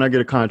 maybe when I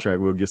get a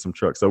contract, we'll get some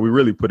trucks. So we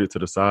really put it to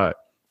the side.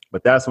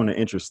 But that's when the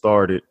interest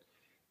started.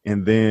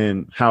 And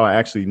then how I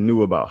actually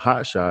knew about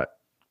Hot Shot,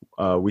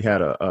 we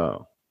had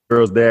a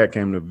girl's dad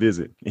came to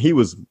visit. He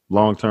was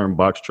long-term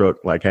box truck,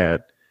 like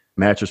had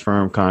mattress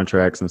firm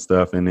contracts and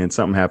stuff. And then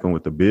something happened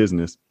with the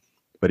business.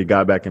 But he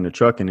got back into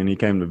trucking and he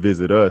came to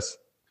visit us.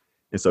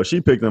 And so she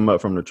picked him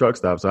up from the truck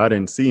stop. So I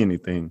didn't see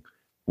anything.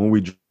 When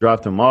we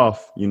dropped him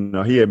off, you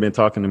know, he had been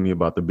talking to me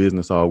about the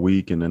business all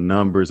week and the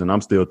numbers. And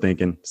I'm still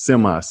thinking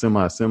semi.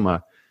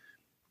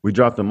 We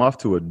dropped him off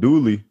to a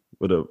dually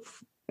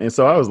and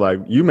so I was like,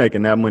 you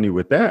making that money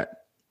with that?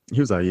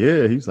 He was like,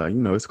 yeah. He was like, you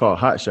know, it's called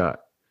Hot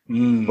Shot.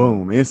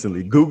 Boom,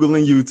 instantly.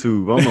 Googling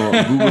YouTube. I'm on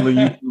Googling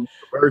YouTube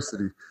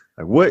University.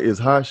 Like, what is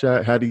Hot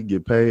Shot? How do you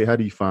get paid? How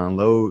do you find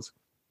loads?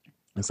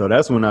 And so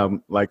that's when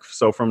I'm like,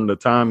 so from the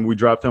time we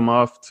dropped him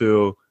off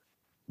till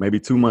maybe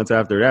 2 months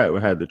after that,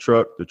 we had the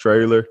truck, the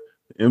trailer,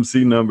 the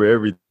MC number,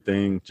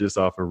 everything just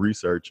off of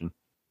researching.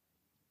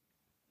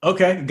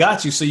 Okay,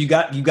 got you. So you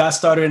got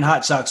started in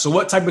Hot Shot. So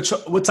what type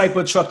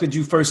of truck did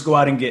you first go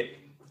out and get?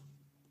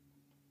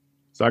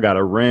 So I got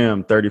a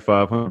Ram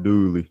 3500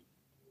 dually.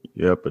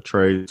 Yep, a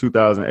trade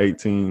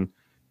 2018,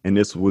 and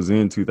this was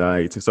in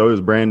 2018. So it was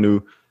brand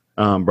new.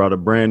 Brought a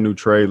brand new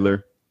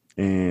trailer,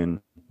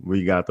 and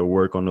we got to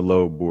work on the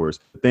load boards.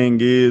 The thing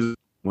is,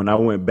 when I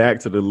went back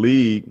to the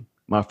league,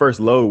 my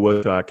first load was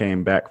until I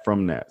came back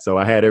from that. So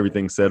I had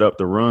everything set up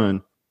to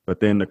run,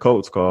 but then the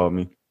Colts called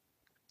me.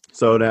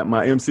 So that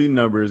my MC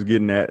number is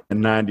getting that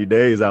 90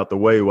 days out the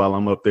way while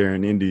I'm up there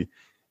in Indy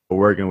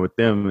working with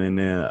them. And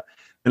then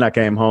I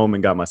came home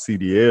and got my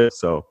CDL.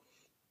 So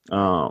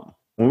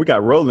when we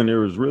got rolling, it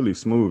was really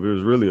smooth. It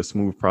was really a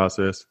smooth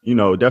process. You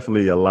know,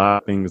 definitely a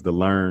lot of things to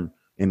learn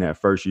in that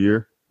first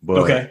year.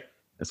 But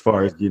as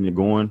far as getting it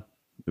going,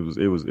 it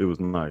was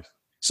nice.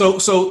 So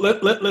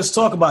let's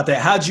talk about that.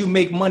 How'd you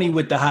make money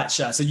with the Hot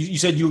Shot? So you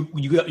said you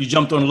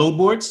jumped on load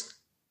boards?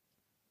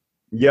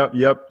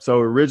 Yep. So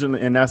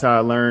originally, and that's how I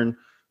learned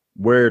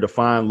where to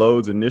find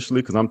loads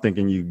initially, because I'm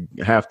thinking you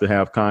have to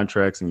have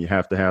contracts and you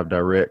have to have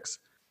directs.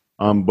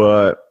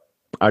 But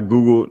I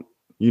Googled,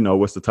 you know,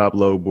 what's the top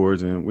load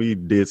boards, and we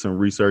did some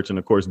research. And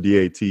of course,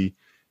 DAT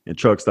and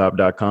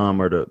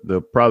truckstop.com are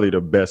the probably the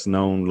best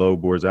known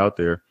load boards out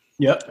there.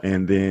 Yep.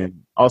 And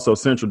then also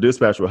Central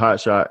Dispatch with Hot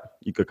Shot,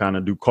 you could kind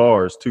of do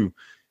cars too.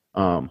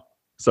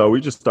 So we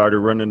just started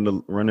running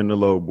the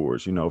load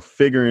boards, you know,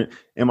 figuring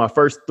in my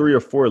first 3 or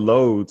 4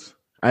 loads,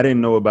 I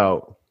didn't know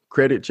about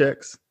credit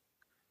checks.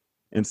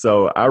 And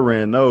so I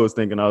ran those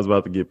thinking I was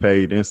about to get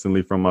paid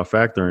instantly from my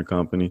factoring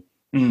company.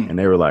 And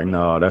they were like,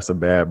 no, that's a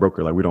bad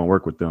broker. Like, we don't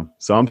work with them.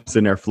 So I'm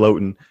sitting there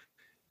floating,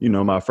 you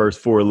know, my first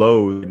 4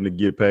 loads to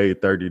get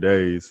paid 30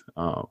 days.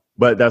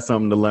 But that's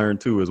something to learn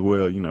too as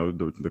well, you know,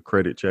 the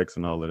credit checks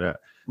and all of that.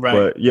 Right.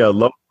 But yeah,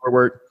 load board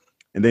work.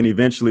 And then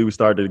eventually we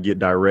started to get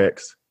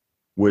directs,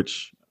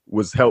 which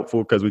was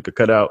helpful because we could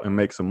cut out and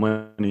make some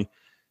money.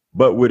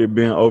 But with it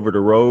being over the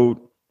road,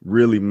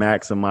 really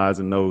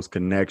maximizing those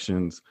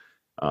connections,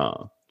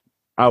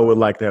 I would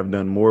like to have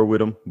done more with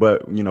them.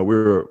 But, you know,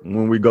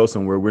 when we go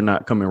somewhere, we're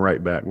not coming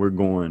right back. We're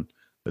going,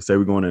 let's say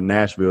we're going to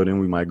Nashville, then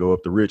we might go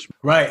up to Richmond.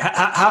 Right.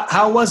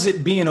 How was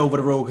it being over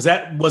the road? Because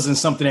that wasn't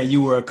something that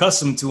you were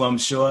accustomed to, I'm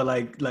sure,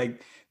 like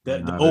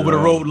the over the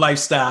road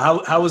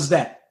lifestyle. How was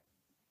that?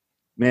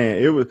 Man,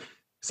 it was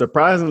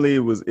surprisingly, it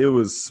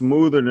was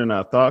smoother than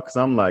I thought. Cause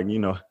I'm like, you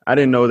know, I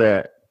didn't know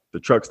that the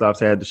truck stops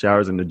had the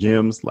showers in the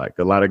gyms. Like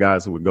a lot of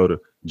guys would go to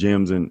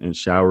gyms and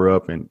shower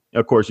up. And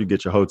of course you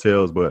get your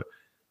hotels, but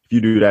if you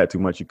do that too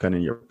much, you cut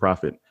in your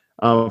profit.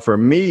 For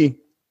me,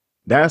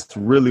 that's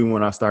really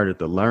when I started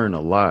to learn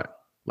a lot.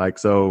 Like,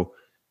 so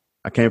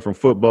I came from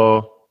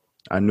football.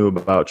 I knew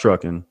about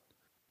trucking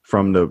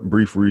from the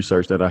brief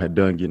research that I had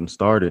done getting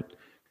started.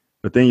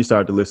 But then you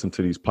start to listen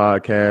to these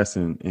podcasts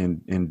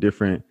and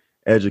different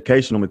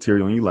educational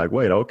material, and you're like,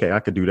 wait, okay, I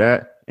could do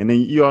that. And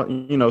then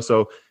you know,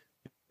 so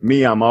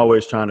me, I'm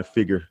always trying to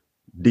figure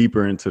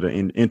deeper into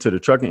the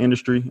trucking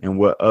industry and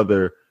what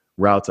other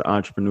route to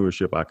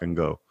entrepreneurship I can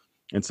go.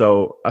 And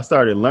so I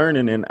started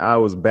learning, and I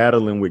was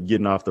battling with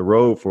getting off the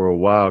road for a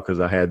while because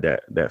I had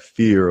that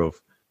fear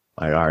of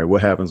like, all right,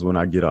 what happens when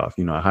I get off?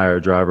 You know, I hire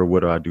a driver. What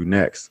do I do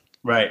next?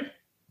 Right.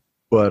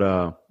 But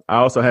I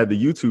also had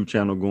the YouTube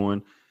channel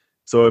going.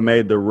 So it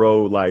made the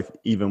road life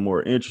even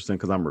more interesting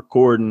because I'm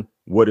recording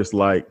what it's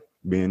like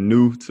being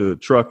new to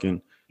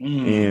trucking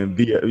and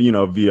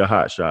via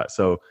Hot Shot.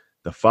 So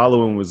the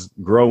following was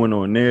growing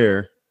on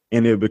there,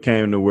 and it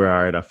became to where,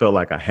 all right, I felt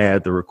like I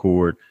had to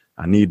record.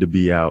 I need to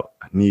be out.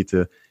 I need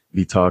to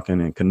be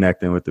talking and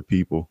connecting with the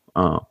people.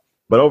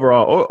 But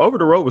overall, Over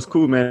the Road was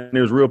cool, man.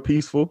 It was real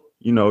peaceful.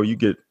 You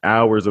get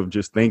hours of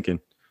just thinking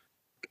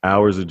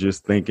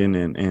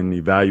and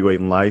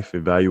evaluating life,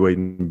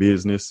 evaluating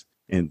business,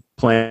 and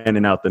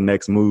planning out the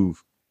next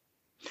move.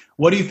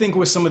 What do you think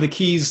were some of the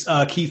key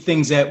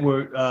things that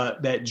were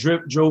that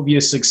drove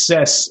your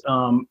success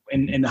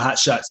in the Hot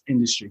Shots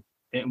industry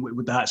and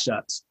with the Hot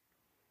Shots?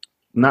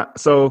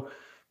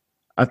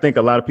 I think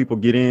a lot of people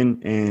get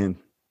in and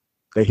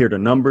they hear the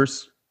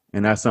numbers,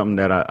 and that's something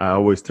that I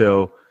always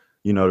tell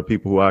the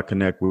people who I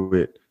connect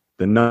with.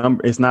 The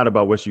number, it's not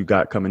about what you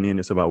got coming in;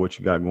 it's about what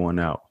you got going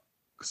out.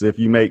 Because if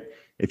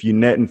you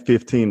netting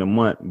 15 a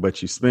month,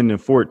 but you're spending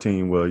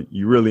 14, well,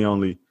 you really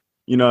only,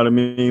 you know what I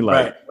mean?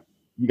 Like, right.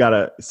 you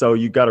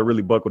gotta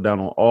really buckle down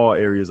on all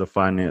areas of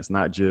finance,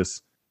 not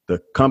just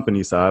the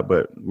company side,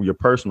 but your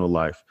personal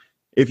life.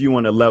 If you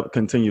want to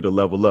continue to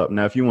level up.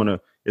 Now, if you want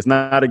to, it's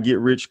not a get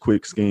rich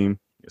quick scheme.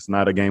 It's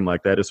not a game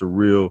like that. It's a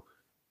real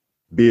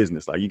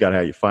business. Like, you got to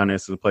have your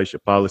finances in place, your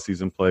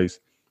policies in place.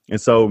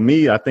 And so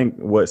I think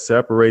what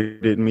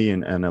separated me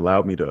and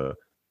allowed me to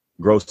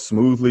grow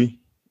smoothly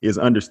is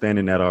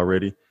understanding that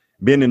already.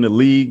 Being in the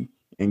league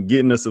and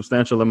getting a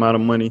substantial amount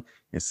of money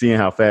and seeing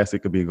how fast it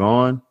could be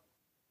gone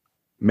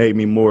made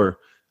me more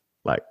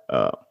like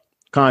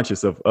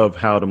conscious of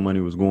how the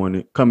money was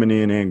coming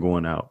in and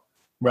going out.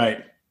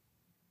 Right.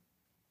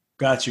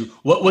 Got you.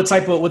 What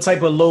type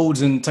of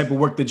loads and type of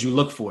work did you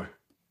look for?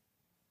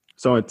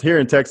 So here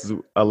in Texas,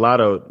 a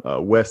lot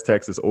of West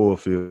Texas oil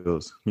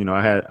fields.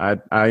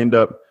 I ended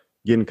up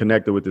getting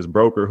connected with this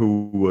broker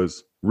who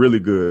was really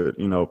good,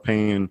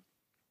 paying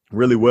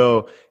really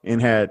well,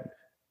 and had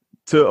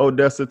to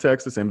Odessa,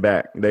 Texas and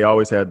back. They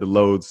always had the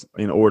loads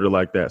in order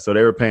like that. So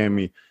they were paying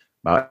me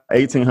about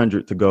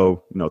 $1,800 to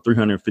go,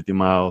 350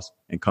 miles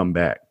and come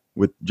back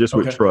with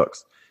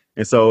trucks.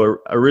 And so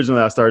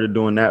originally I started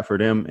doing that for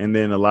them. And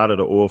then a lot of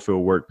the oil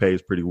field work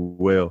pays pretty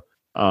well.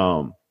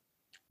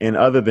 And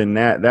other than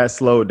that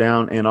slowed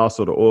down. And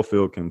also the oil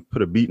field can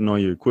put a beating on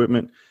your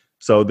equipment.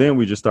 So then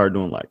we just started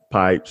doing like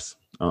pipes,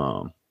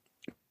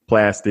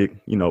 plastic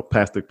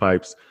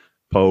pipes,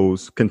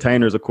 poles,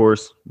 containers, of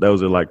course.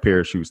 Those are like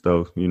parachutes,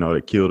 though,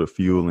 they kill the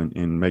fuel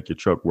and make your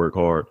truck work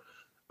hard.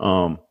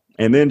 And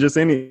then just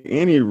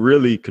any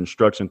really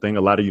construction thing,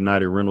 a lot of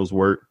United Rentals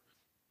work,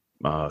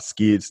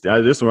 skid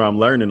steer. This is where I'm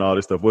learning all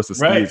this stuff. What's a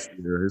skid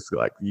steer? It's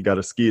like you got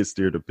a skid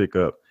steer to pick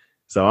up.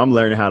 So I'm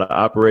learning how to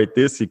operate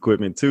this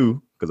equipment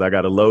too, because I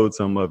got to load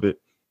some of it.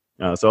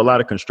 So a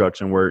lot of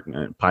construction work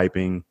and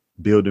piping,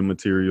 building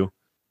material.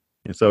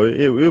 And so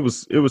it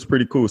was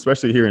pretty cool,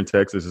 especially here in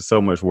Texas. There's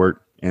so much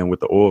work. And with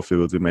the oil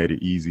fields, it made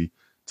it easy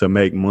to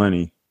make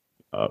money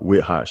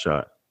with Hot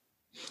Shot.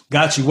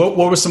 Got you. What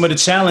were some of the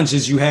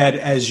challenges you had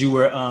as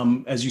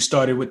you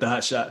started with the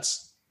Hot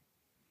Shots?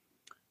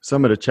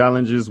 Some of the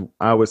challenges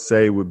I would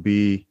say would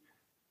be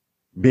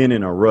being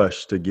in a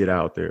rush to get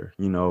out there.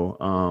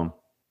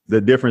 The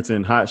difference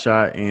in Hot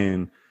Shot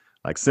and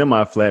like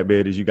semi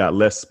flatbed is you got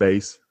less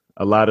space.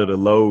 A lot of the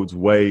loads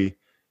weigh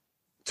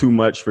too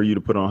much for you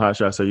to put on Hot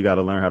Shot, so you got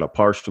to learn how to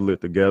parcel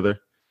it together.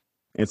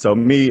 And so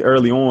me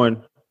early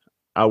on,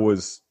 I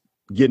was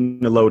getting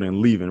the load and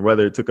leaving,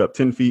 whether it took up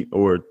 10 feet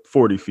or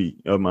 40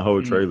 feet of my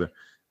whole trailer.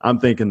 I'm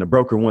thinking the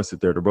broker wants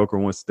it there.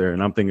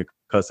 And I'm thinking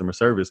customer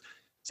service.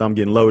 So I'm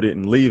getting loaded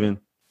and leaving.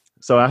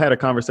 So I had a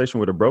conversation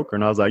with a broker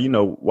and I was like,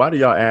 why do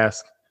y'all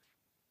ask,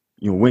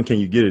 when can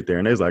you get it there?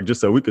 And they was like,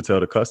 just so we could tell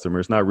the customer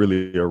it's not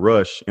really a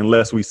rush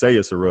unless we say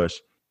it's a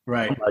rush.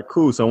 Right. I'm like,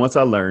 cool. So once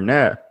I learned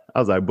that, I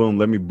was like, boom,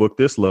 let me book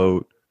this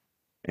load.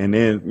 And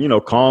then,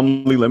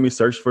 calmly, let me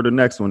search for the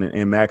next one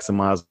and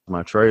maximize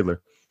my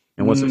trailer.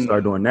 And once we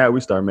started doing that, we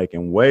started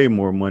making way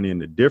more money.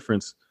 And the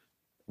difference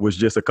was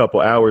just a couple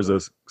hours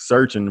of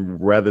searching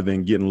rather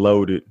than getting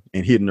loaded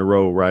and hitting the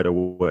road right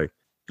away.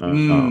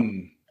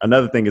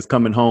 Another thing is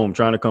trying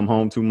to come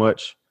home too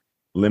much,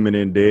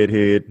 limiting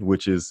deadhead,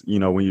 which is,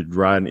 when you're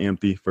riding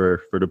empty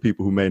for the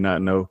people who may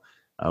not know,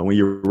 when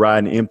you're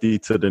riding empty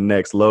to the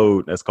next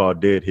load, that's called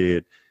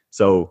deadhead.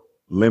 So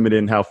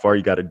limiting how far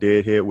you got a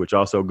deadhead, which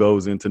also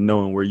goes into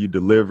knowing where you're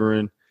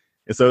delivering.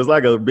 And so it's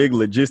like a big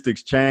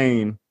logistics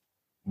chain,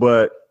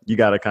 but you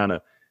got to kind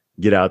of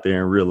get out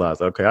there and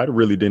realize, okay, I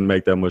really didn't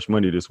make that much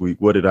money this week.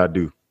 What did I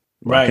do?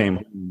 Right. I came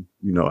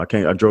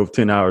home, I drove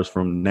 10 hours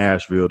from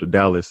Nashville to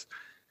Dallas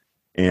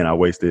and I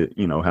wasted,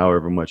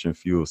 however much in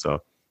fuel.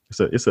 So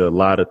it's a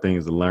lot of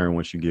things to learn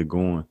once you get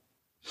going.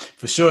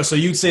 For sure. So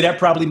you'd say that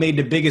probably made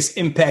the biggest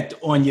impact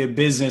on your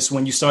business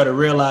when you started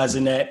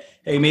realizing that,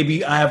 hey,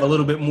 maybe I have a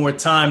little bit more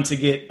time to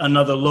get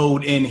another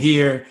load in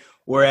here.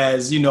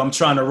 Whereas, I'm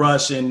trying to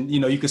rush and,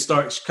 you can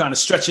start kind of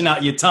stretching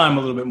out your time a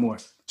little bit more,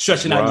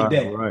 stretching out your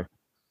day. Right.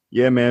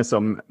 Yeah, man. So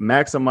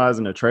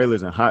maximizing the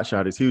trailers and Hot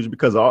Shot is huge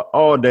because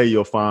all day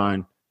you'll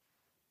find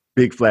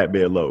big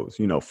flatbed loads,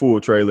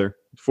 full trailer,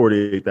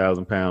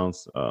 48,000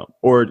 pounds.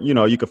 Or,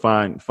 you could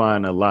find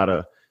a lot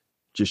of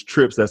just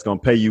trips that's going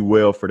to pay you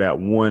well for that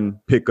one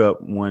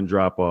pickup, one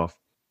drop off.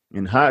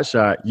 In Hot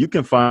Shot, you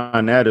can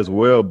find that as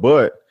well,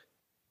 but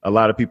a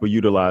lot of people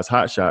utilize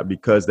Hot Shot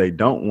because they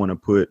don't want to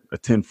put a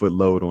 10-foot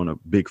load on a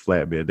big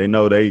flatbed. They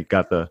know they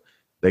got the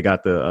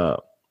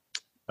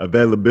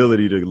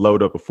availability to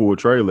load up a full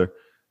trailer.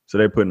 So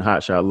they're putting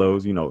Hot Shot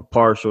loads,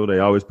 partial. They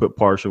always put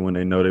partial when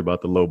they know they're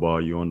about to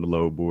lowball you on the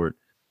load board.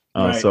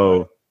 Right.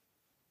 So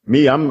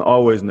me, I'm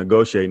always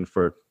negotiating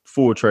for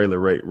full trailer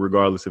rate,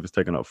 regardless if it's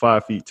taking up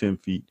 5 feet, 10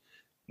 feet.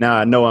 Now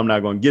I know I'm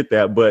not going to get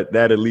that, but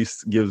that at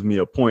least gives me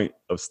a point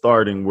of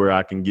starting where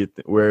I can get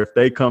where if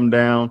they come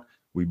down,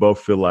 we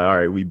both feel like, all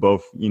right, we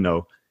both,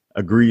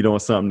 agreed on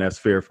something that's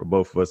fair for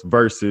both of us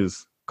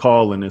versus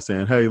calling and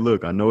saying, hey,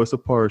 look, I know it's a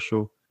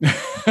partial.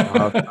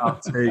 I'll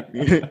take,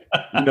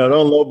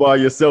 don't lowball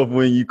yourself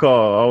when you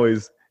call.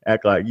 Always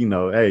act like,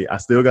 hey, I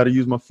still got to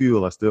use my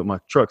fuel. My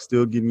truck's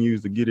still getting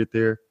used to get it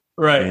there.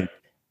 Right. And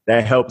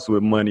that helps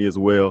with money as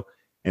well.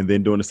 And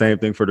then doing the same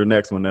thing for the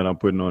next one that I'm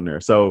putting on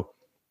there. So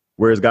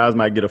whereas guys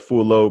might get a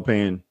full load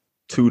paying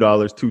 $2,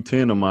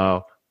 $2.10 a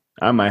mile,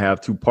 I might have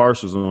 2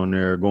 partials on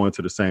there going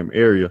to the same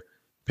area,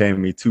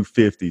 paying me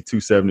 $2.50,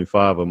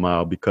 $2.75 a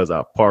mile because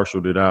I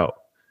partialed it out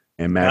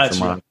and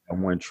maximized that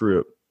one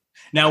trip.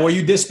 Now, were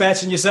you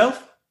dispatching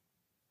yourself?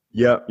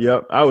 Yep.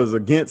 I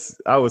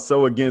was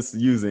so against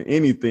using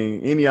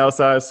any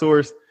outside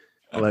source.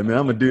 I'm like, man,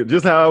 I'm going to do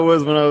just how I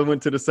was when I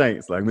went to the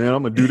Saints. Like, man,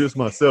 I'm going to do this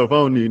myself. I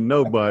don't need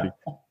nobody.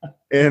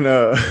 And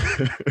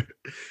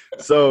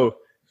so,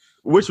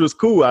 which was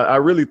cool. I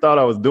really thought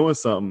I was doing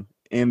something.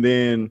 And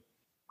then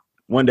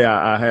one day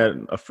I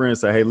had a friend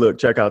say, hey, look,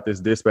 check out this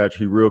dispatcher.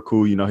 He real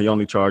cool. He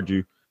only charge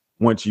you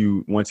once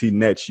he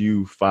nets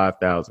you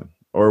 $5,000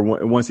 or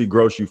once he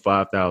gross you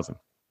 $5,000.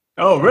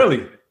 Oh,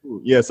 really?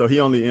 Yeah. So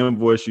he only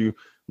invoiced you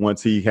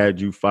once he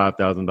had you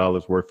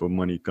 $5,000 worth of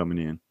money coming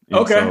in. And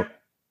okay. So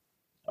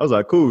I was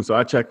like, cool. So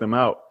I checked them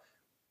out.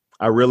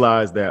 I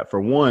realized that for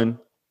one,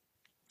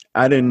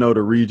 I didn't know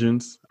the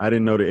regions. I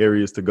didn't know the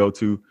areas to go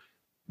to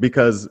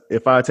because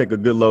if I take a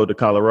good load to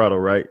Colorado,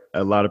 right,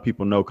 a lot of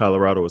people know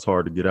Colorado is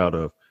hard to get out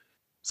of.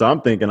 So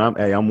I'm thinking,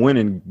 I'm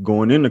winning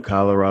going into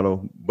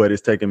Colorado, but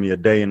it's taking me a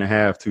day and a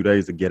half, 2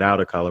 days to get out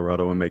of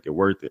Colorado and make it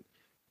worth it.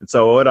 And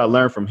so what I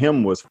learned from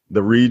him was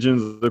the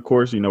regions, of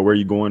course, where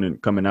you're going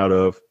and coming out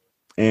of.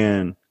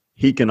 And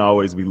he can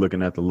always be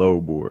looking at the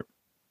load board.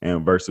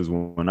 And versus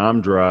when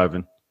I'm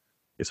driving,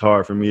 it's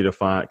hard for me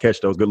to catch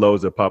those good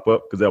loads that pop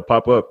up because they'll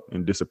pop up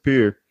and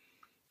disappear.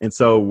 And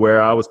so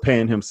where I was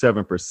paying him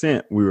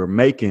 7%, we were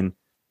making,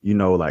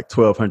 like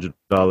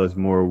 $1,200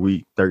 more a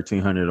week,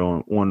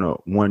 $1,300 on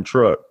one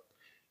truck.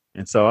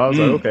 And so I was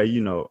like,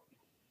 okay,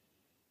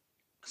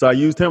 So I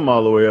used him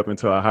all the way up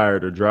until I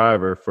hired a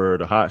driver for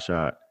the Hot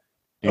Shot.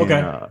 And,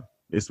 I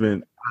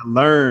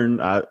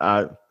learned,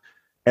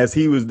 as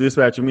he was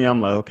dispatching me,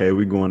 I'm like, okay,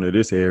 we're going to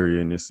this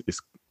area and it's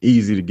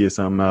easy to get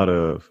something out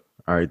of.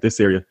 All right, this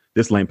area,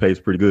 this lane pays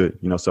pretty good,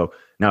 so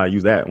now I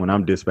use that when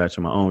I'm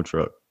dispatching my own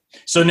truck.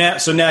 So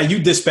now you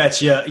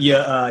dispatch your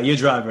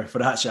driver for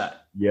the Hot Shot.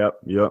 Yep.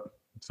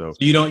 So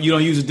you don't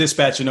use a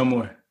dispatcher no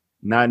more.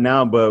 Not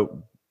now, but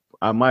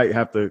I might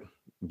have to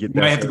get that.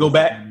 You might have to go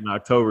back in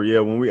October. Yeah,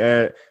 when we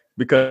add,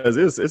 because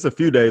it's a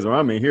few days where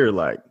I'm in here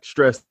like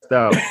stressed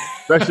out,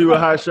 especially with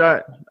Hot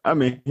Shot.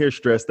 I'm in here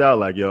stressed out,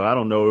 like, yo, I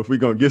don't know if we're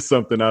gonna get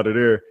something out of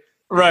there.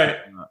 Right.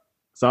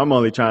 So I'm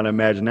only trying to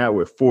imagine that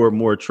with 4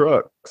 more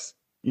trucks,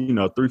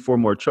 3-4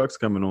 more trucks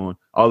coming on.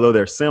 Although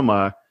they're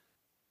semi,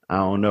 I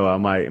don't know. I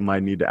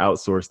might need to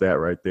outsource that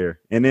right there.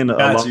 And then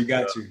got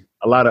you.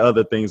 A lot of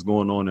other things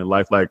going on in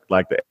life, like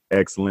the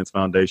Excellence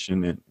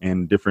Foundation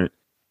and different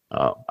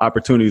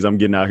opportunities I'm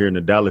getting out here in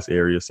the Dallas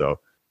area. So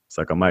it's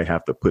like I might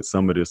have to put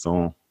some of this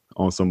on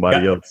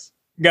somebody else.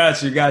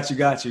 Got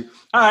you.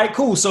 All right,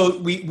 cool. So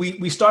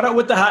we start out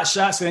with the Hot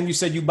Shots, and then you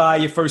said you buy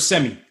your first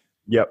semi.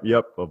 Yep.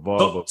 A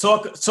Volvo.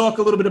 Talk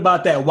a little bit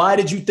about that. Why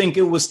did you think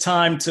it was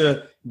time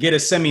to get a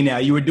semi now?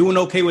 You were doing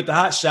okay with the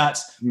Hot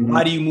Shots. Mm-hmm.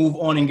 Why do you move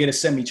on and get a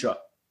semi truck?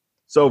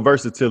 So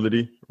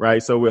versatility,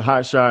 right? So with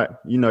Hot Shot,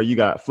 you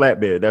got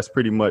flatbed. That's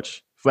pretty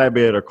much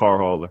flatbed or car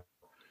hauler,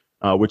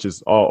 which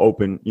is all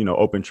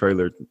open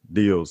trailer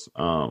deals.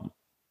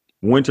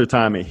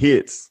 Wintertime it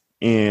hits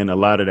and a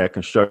lot of that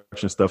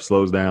construction stuff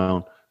slows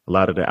down. A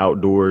lot of the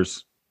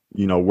outdoors,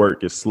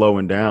 work is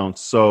slowing down.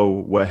 So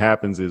what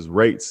happens is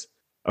rates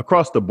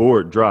across the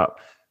board drop.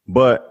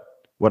 But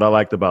what I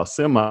liked about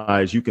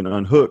semi is you can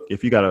unhook.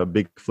 If you got a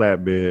big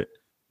flatbed,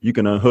 you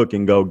can unhook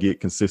and go get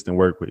consistent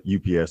work with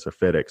UPS or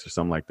FedEx or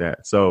something like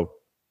that. So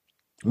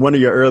one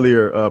of your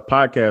earlier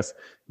podcast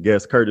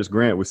guests, Curtis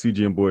Grant with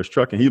CG & Boys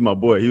Trucking, he's my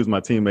boy. He was my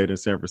teammate in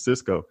San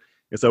Francisco.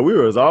 And so we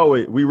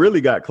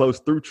really got close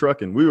through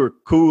trucking. We were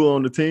cool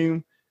on the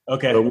team.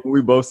 Okay. But when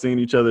we both seen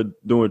each other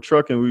doing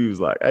trucking, we was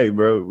like, hey,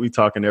 bro, we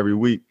talking every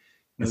week.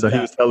 And so he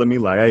was telling me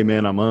like, hey,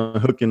 man, I'm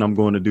unhooking. I'm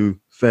going to do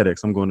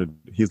FedEx.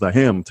 He's like,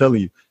 hey, I'm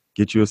telling you,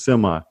 get you a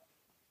semi.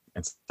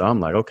 And so I'm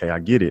like, okay, I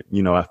get it.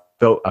 I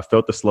felt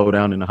the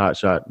slowdown in the Hot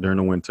Shot during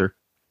the winter.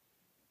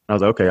 I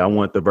was like, okay, I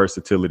want the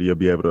versatility of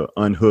be able to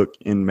unhook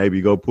and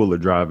maybe go pull a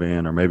drive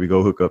in or maybe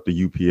go hook up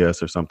the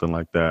UPS or something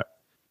like that.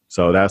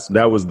 So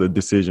that was the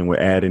decision with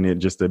adding it,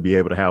 just to be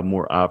able to have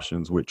more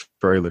options with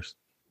trailers.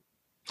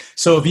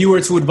 So if you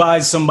were to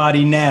advise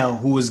somebody now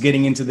who was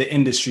getting into the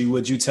industry,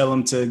 would you tell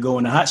them to go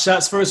into hot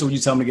shots first, or would you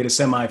tell them to get a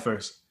semi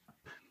first?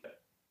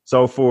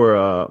 So for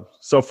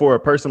a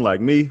person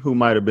like me who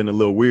might have been a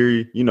little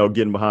weary,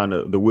 getting behind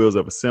the wheels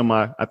of a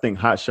semi, I think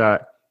hot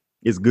shot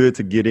is good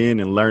to get in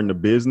and learn the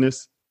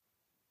business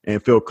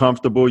and feel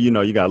comfortable.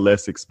 You got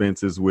less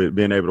expenses with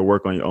being able to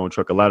work on your own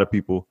truck. A lot of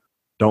people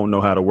don't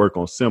know how to work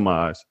on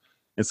semis.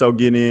 And so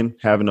getting in,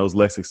 having those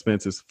less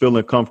expenses,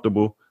 feeling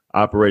comfortable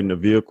operating the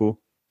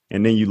vehicle,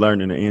 and then you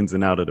learning the ins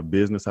and out of the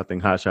business. I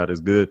think hot shot is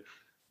good.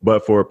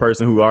 But for a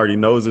person who already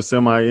knows the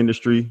semi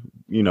industry,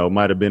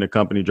 might have been a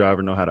company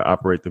driver, know how to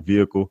operate the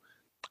vehicle,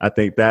 I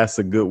think that's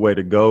a good way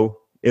to go.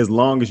 As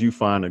long as you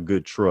find a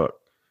good truck,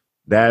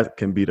 that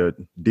can be the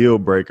deal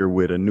breaker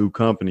with a new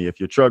company. If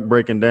your truck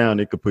breaking down,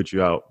 it could put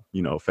you out,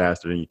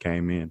 faster than you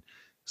came in.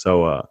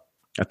 So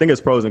I think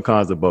it's pros and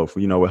cons of both.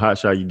 With hot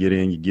shot, you get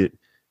in, you get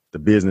the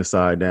business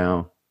side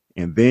down,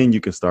 and then you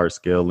can start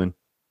scaling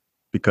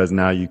because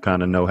now you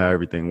kind of know how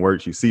everything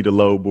works. You see the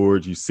load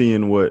boards, you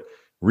seeing what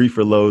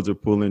reefer loads are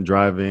pulling,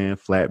 drive-in,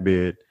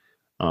 flatbed.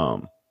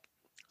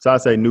 So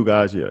I'd say new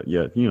guys,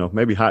 yeah,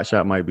 maybe hot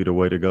shot might be the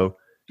way to go.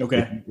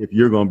 Okay. If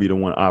you're going to be the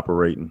one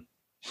operating.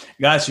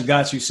 Got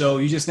you. So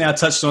you just now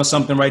touched on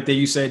something right there.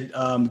 You said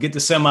get the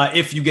semi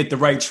if you get the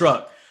right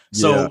truck.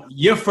 So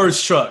Your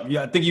first truck,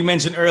 I think you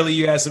mentioned earlier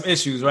you had some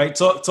issues, right?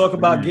 Talk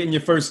about getting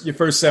your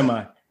first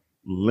semi.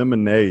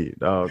 Lemonade,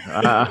 dog.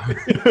 I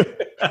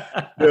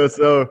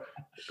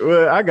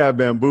got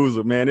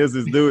bamboozled, man. It was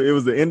this dude. It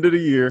was the end of the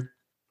year.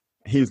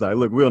 He's like,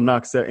 "Look, we'll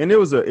knock set," and it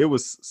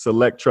was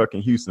Select Truck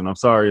in Houston. I'm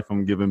sorry if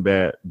I'm giving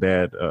bad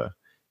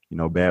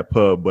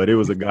pub, but it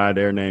was a guy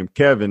there named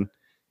Kevin,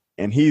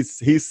 and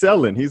he's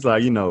selling. He's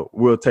like,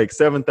 we'll take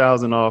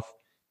 7,000 off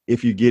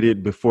if you get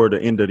it before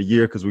the end of the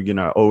year because we're getting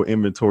our old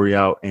inventory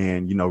out,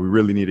 and we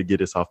really need to get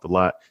this off the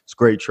lot. It's a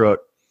great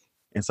truck,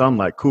 and so I'm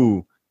like,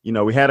 cool.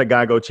 We had a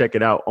guy go check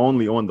it out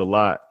only on the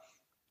lot,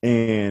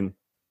 and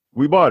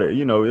we bought it.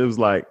 It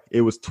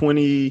was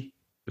probably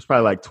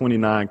like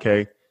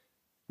 $29K.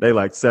 They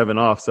like 7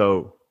 off,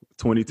 so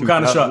 22. What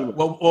kind of truck?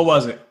 What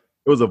was it?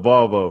 It was a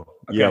Volvo.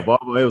 Okay. Yeah,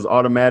 Volvo. It was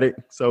automatic.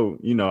 So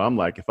I'm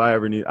like, if I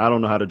ever need, I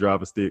don't know how to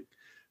drive a stick,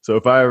 so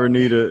if I ever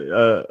need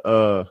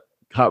a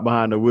hop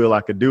behind the wheel,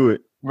 I could do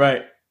it.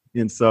 Right.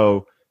 And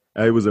so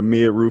it was a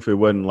mid roof. It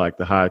wasn't like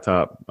the high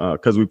top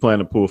because we planned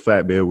to pull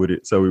flatbed with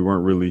it, so we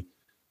weren't really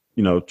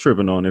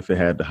tripping on if it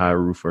had the high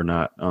roof or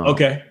not.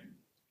 Okay.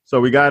 So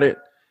we got it.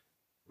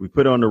 We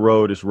put it on the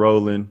road. It's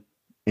rolling.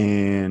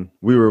 And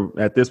we were,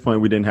 at this point,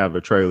 we didn't have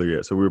a trailer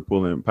yet. So we were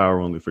pulling power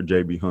only for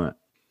JB Hunt.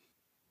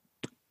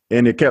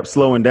 And it kept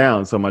slowing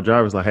down. So my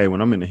driver's like, hey,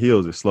 when I'm in the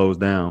hills, it slows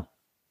down.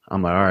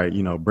 I'm like, all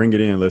right, bring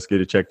it in. Let's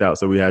get it checked out.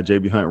 So we had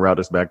JB Hunt route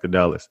us back to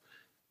Dallas.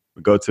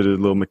 We go to the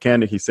little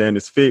mechanic. He's saying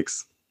it's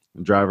fixed.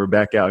 The driver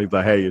back out. He's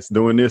like, hey, it's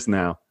doing this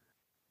now.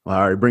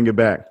 All right, bring it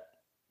back.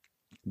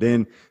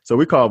 Then, so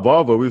we called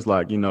Volvo. We was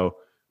like,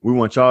 we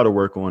want y'all to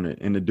work on it.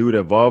 And the dude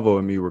at Volvo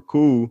and me were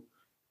cool.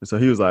 And so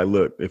he was like,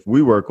 look, if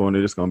we work on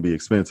it, it's going to be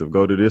expensive.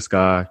 Go to this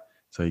guy.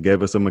 So he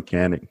gave us a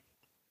mechanic.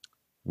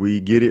 We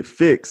get it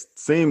fixed,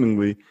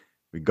 seemingly.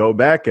 We go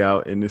back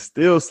out, and it's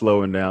still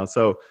slowing down.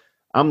 So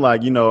I'm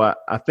like,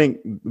 I think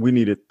we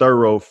needed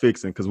thorough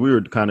fixing because we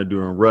were kind of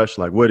doing rush.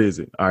 Like, what is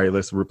it? All right,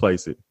 let's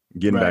replace it.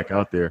 Getting back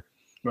out there.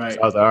 Right.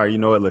 So I was like, all right, you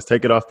know what? Let's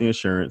take it off the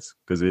insurance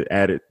because it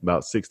added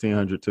about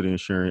 $1,600 to the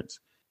insurance.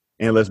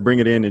 And let's bring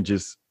it in and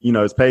just,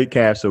 it's paid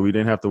cash. So we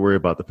didn't have to worry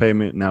about the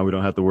payment. Now we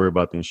don't have to worry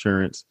about the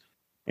insurance.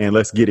 And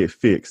let's get it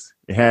fixed.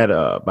 It had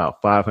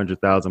about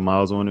 500,000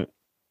 miles on it.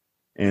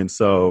 And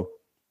so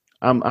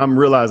I'm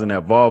realizing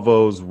that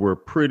Volvos were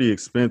pretty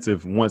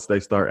expensive once they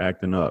start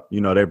acting up.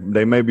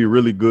 They may be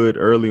really good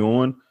early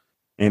on.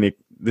 And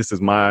this is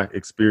my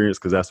experience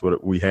because that's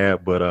what we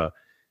had. But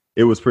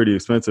it was pretty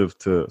expensive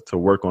to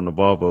work on the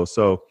Volvo.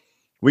 So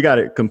we got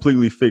it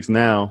completely fixed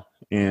now.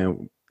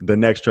 And the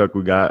next truck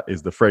we got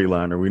is the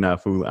Freightliner. We're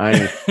not fooling. I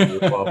ain't fooling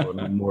with Volvo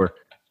no more,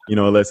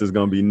 unless it's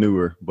going to be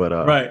newer. But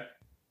right.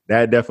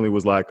 That definitely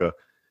was like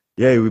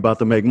we about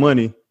to make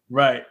money.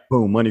 Right.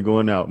 Boom, money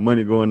going out.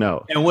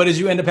 And what did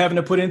you end up having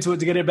to put into it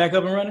to get it back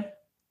up and running?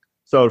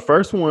 So the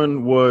first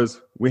one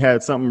was we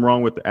had something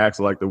wrong with the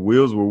axle. Like the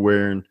wheels were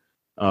wearing,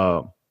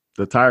 the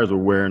tires were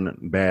wearing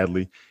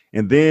badly.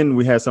 And then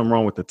we had something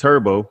wrong with the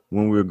turbo.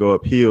 When we would go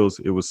up hills,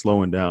 it was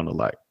slowing down a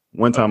lot.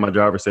 One time my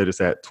driver said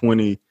it's at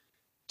 20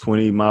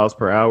 miles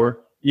per hour.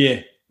 Yeah.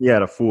 He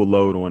had a full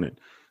load on it.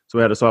 So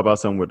we had to swap out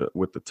something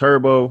with the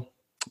turbo.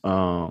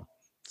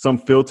 Some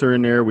filter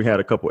in there. We had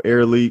a couple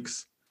air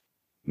leaks,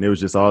 and it was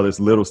just all this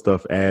little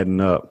stuff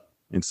adding up.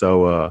 And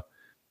so I'm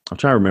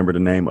trying to remember the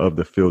name of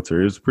the filter.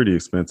 It was pretty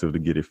expensive to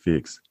get it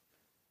fixed,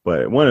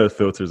 but one of the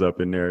filters up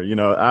in there,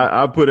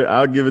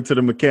 I'll give it to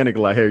the mechanic.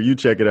 Like, hey, you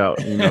check it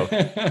out.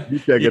 You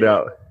check it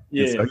out.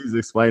 Yeah. And so he's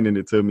explaining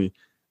it to me,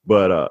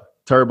 but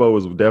turbo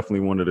was definitely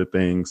one of the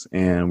things,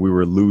 and we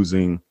were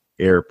losing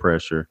air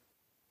pressure.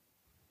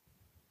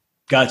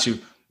 Got you.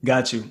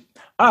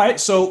 All right.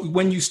 So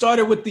when you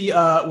started with the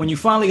when you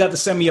finally got the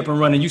semi up and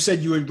running, you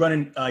said you were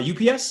running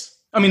UPS.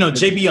 I mean, no,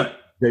 JB Hunt.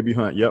 JB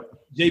Hunt. Yep.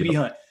 JB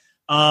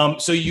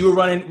Hunt. So you were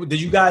running. Did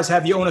you guys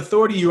have your own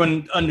authority? You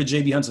run under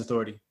JB Hunt's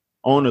authority.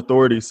 Own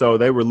authority. So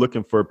they were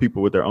looking for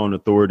people with their own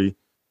authority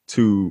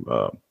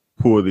to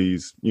pull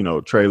these,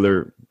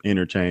 trailer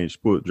interchange,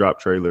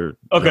 drop trailer.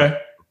 Okay.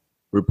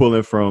 We're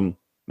pulling from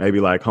maybe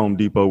like Home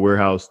Depot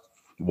warehouse,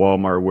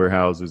 Walmart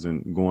warehouses,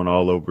 and going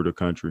all over the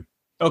country.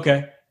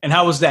 Okay. And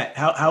how was that?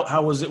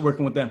 How was it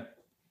working with them?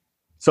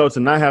 So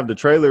to not have the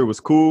trailer was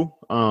cool.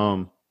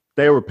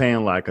 They were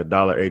paying like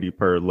 $1.80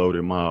 per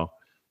loaded mile.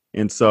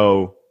 And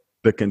so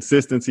the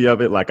consistency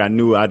of it, like I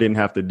knew I didn't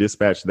have to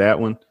dispatch that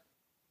one.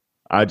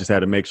 I just had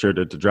to make sure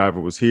that the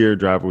driver was here,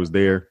 driver was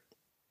there.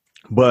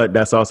 But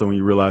that's also when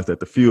you realize that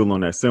the fuel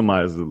on that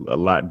semi is a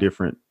lot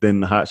different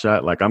than the hot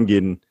shot. Like I'm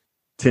getting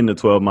 10 to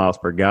 12 miles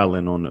per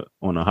gallon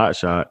on a hot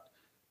shot.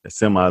 The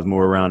semi is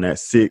more around that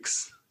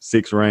six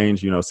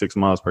range, 6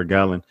 miles per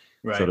gallon.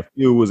 Right. So the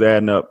fuel was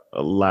adding up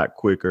a lot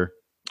quicker.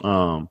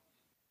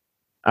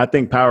 I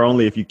think power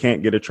only if you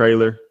can't get a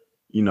trailer,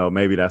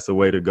 maybe that's the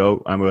way to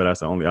go. I mean,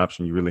 that's the only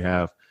option you really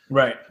have.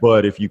 Right.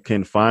 But if you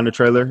can find a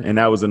trailer, and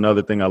that was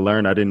another thing I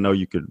learned, I didn't know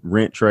you could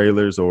rent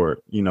trailers or,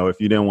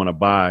 if you didn't want to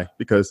buy,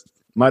 because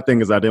my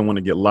thing is I didn't want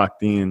to get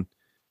locked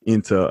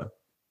into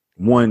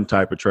one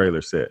type of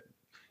trailer set.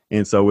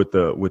 And so with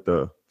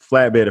the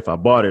flatbed, if I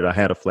bought it, I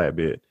had a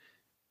flatbed.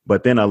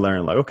 But then I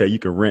learned like, okay, you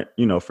can rent,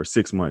 for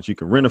 6 months. You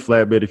can rent a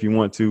flatbed if you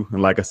want to.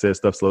 And like I said,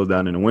 stuff slows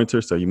down in the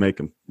winter. So you make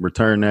them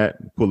return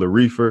that, pull a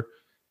reefer,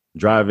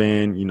 drive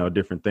in,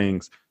 different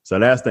things. So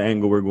that's the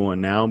angle we're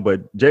going now.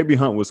 But JB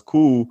Hunt was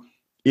cool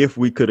if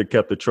we could have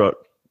kept the truck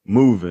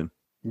moving.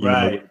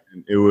 Right.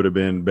 It would have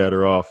been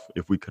better off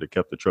if we could have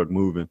kept the truck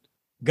moving.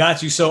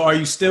 Got you. So are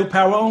you still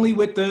power only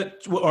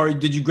or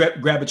did you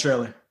grab a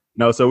trailer?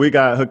 No, so we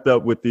got hooked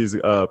up with these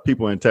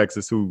people in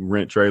Texas who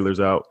rent trailers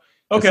out.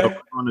 Okay. So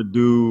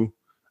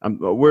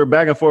we're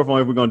back and forth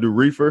on if we're going to do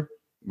reefer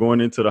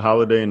going into the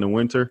holiday in the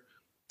winter,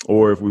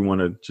 or if we want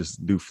to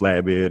just do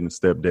flatbed and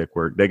step deck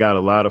work. They got a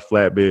lot of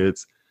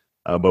flatbeds,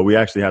 but we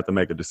actually have to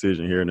make a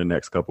decision here in the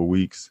next couple of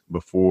weeks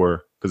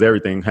because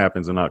everything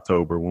happens in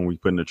October when we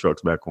putting the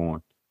trucks back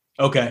on.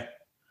 Okay.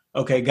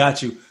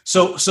 Got you.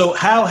 So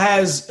how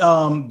has,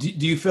 do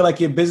you feel like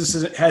your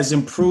business has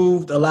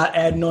improved a lot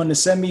adding on the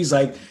semis?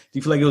 Like, do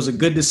you feel like it was a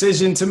good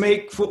decision to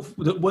make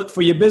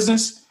for your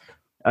business?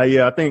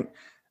 Yeah, I think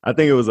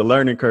it was a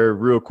learning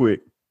curve real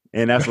quick.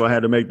 And that's why I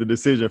had to make the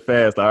decision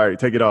fast. All right,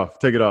 take it off,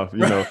 like, Right.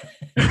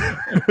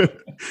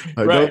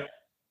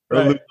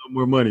 Don't lose no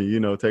more money,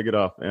 take it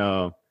off.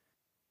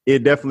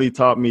 It definitely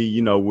taught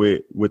me,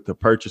 with the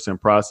purchasing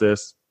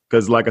process.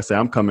 Because like I said,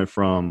 I'm coming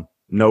from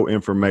no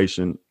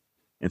information.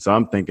 And so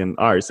I'm thinking,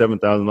 all right,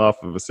 $7,000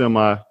 off of a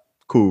semi,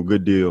 cool,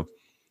 good deal.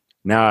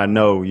 Now I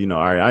know, all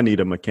right, I need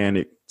a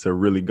mechanic to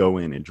really go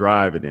in and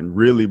drive it and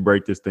really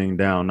break this thing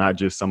down, not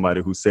just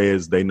somebody who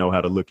says they know how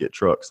to look at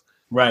trucks.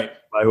 Right.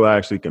 Like who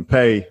actually can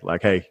pay,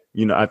 like, hey,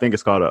 I think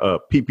it's called a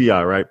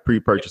PPI, right?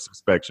 Pre-purchase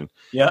inspection.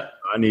 Yeah.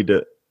 I need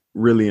to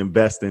really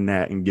invest in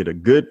that and get a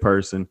good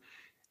person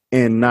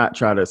and not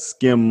try to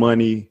skim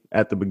money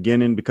at the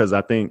beginning, because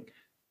I think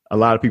a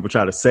lot of people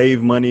try to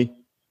save money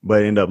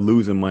but end up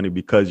losing money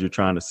because you're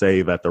trying to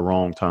save at the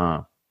wrong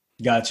time.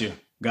 Got you.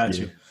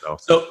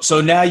 So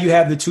now you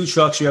have the two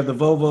trucks, you have the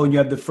Volvo and you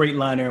have the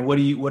Freightliner.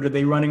 And what are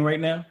they running right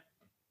now?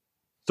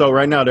 So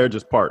right now they're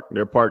just parked.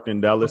 They're parked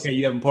in Dallas. Okay,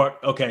 you have them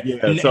parked. Okay.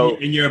 Yeah,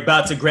 and you're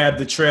about to grab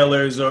the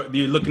trailers, or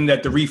you're looking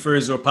at the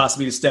reefers or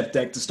possibly the step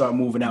deck to start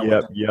moving out.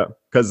 Yep.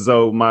 Because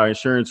so my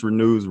insurance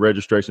renews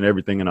registration,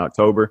 everything in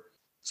October.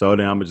 So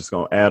then I'm just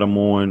going to add them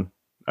on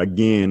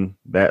again,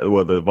 the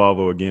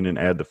Volvo again, and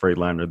add the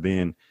Freightliner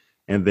then.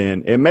 And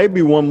then it may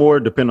be one more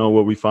depending on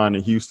what we find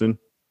in Houston.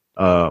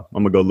 I'm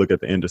going to go look at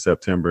the end of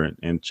September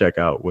and check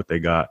out what they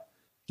got.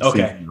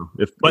 Okay.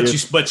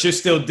 But you're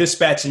still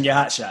dispatching your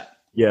hot shot.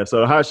 Yeah. So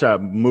the hot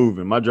shot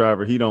moving. My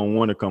driver, he don't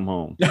want to come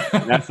home.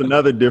 That's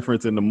another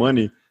difference in the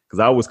money, because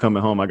I was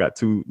coming home. I got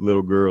 2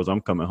 little girls.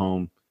 I'm coming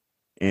home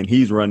and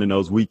he's running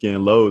those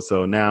weekend loads.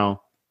 So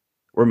now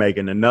we're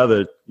making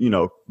another,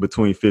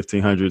 between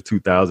 $1,500,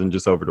 $2,000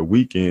 just over the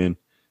weekend.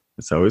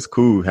 And so it's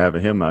cool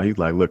having him out. He's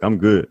like, look, I'm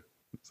good.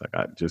 It's like,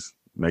 I just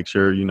make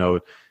sure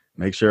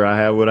I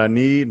have what I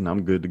need and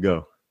I'm good to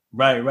go.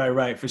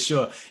 Right. For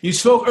sure. You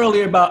spoke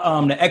earlier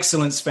about the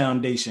Excellence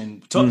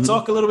Foundation.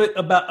 Talk a little bit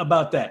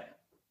about that.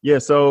 Yeah.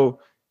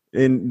 So,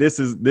 and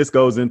this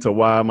goes into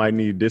why I might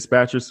need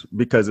dispatchers,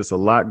 because it's a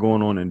lot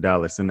going on in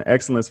Dallas. And the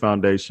Excellence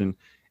Foundation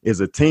is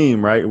a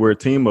team, right? We're a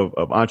team of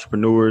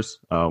entrepreneurs.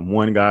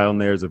 One guy on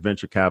there is a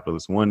venture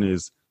capitalist. One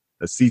is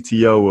a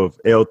CTO of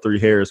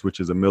L3 Harris, which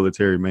is a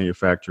military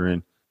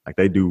manufacturing. Like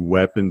they do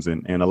weapons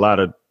and a lot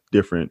of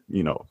different,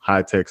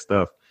 high tech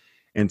stuff.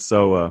 And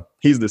so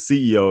he's the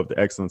CEO of the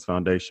Excellence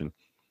Foundation.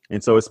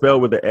 And so it's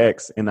spelled with the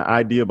X. And the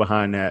idea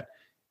behind that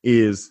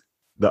is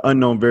the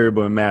unknown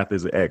variable in math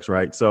is an X,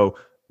 right? So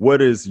what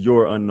is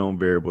your unknown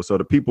variable? So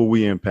the people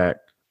we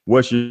impact,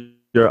 what's your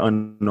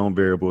unknown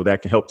variable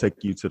that can help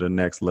take you to the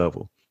next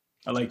level?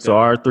 I like that. So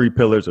our 3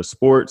 pillars are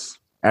sports,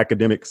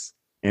 academics,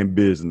 and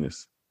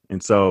business.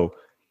 And so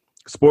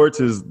sports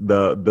is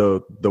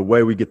the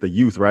way we get the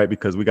youth, right?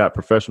 Because we got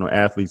professional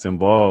athletes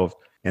involved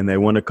and they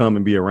want to come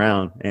and be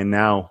around. And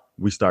now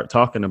we start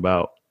talking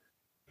about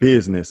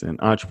business and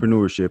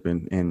entrepreneurship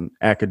and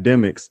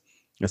academics.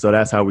 And so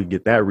that's how we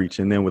get that reach.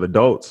 And then with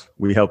adults,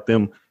 we help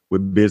them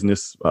with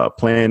business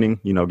planning,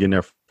 getting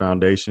their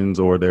foundations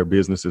or their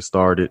businesses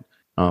started,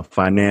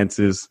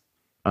 finances.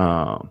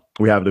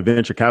 We have the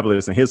venture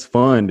capitalist, and his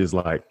fund is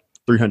like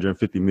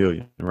 350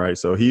 million, right?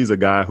 So he's a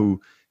guy who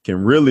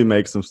can really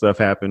make some stuff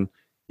happen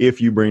if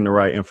you bring the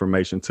right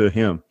information to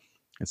him.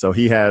 And so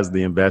he has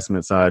the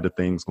investment side of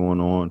things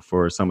going on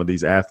for some of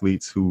these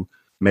athletes who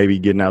may be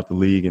getting out the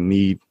league and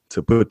need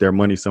to put their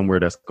money somewhere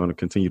that's going to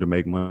continue to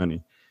make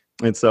money.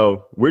 And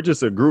so we're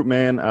just a group,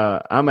 man.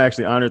 I'm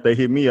actually honored they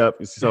hit me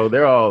up. So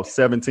they're all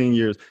 17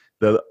 years.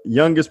 The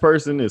youngest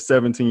person is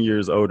 17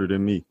 years older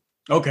than me.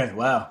 Okay.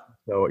 Wow.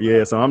 So,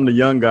 yeah, so I'm the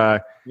young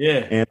guy.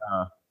 Yeah. And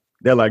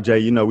they're like,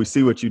 Jay, we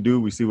see what you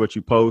do. We see what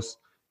you post.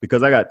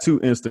 Because I got 2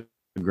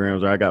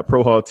 Instagrams. I got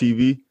Pro Hall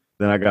TV.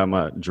 Then I got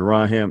my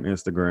Jerron Ham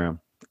Instagram.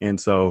 And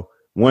so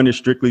one is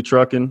strictly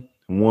trucking.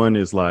 One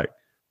is like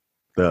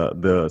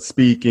the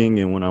speaking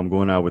and when I'm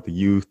going out with the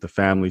youth, the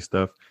family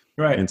stuff.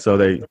 Right. And so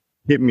they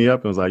hit me up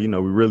and was like, we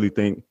really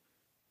think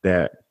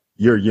that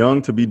you're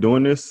young to be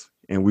doing this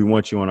and we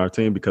want you on our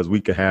team because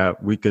we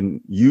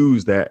can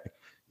use that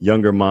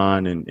younger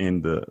mind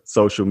and the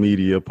social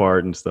media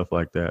part and stuff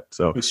like that.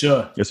 So for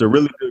sure. It's a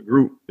really good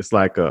group. It's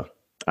like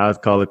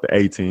I'd call it the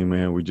A team,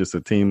 man. We're just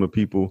a team of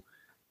people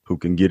who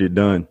can get it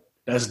done.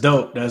 That's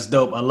dope. That's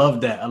dope. I love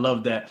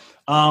that.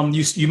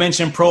 You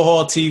mentioned Pro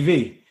Hall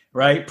TV,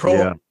 right? Pro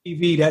Hall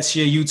TV, that's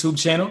your YouTube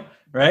channel.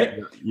 Right.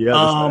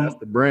 Yeah. That's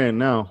the brand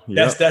now.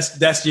 Yep.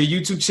 That's your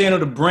YouTube channel,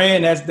 the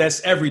brand. That's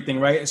everything,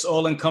 right? It's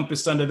all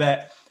encompassed under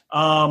that.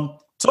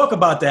 Talk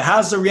about that.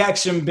 How's the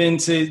reaction been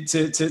to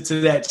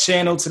that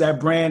channel, to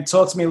that brand?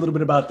 Talk to me a little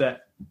bit about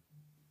that.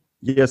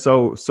 Yeah.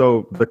 So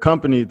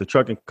the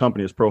trucking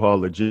company is Pro Hall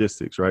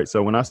Logistics, right?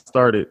 So when I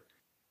started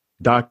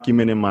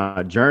documenting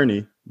my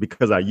journey,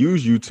 because I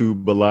use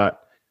YouTube a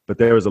lot, but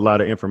there was a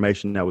lot of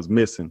information that was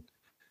missing.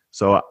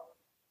 So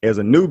as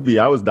a newbie,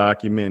 I was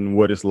documenting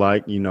what it's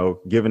like,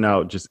 giving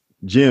out just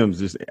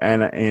gems,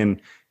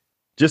 and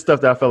just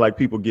stuff that I felt like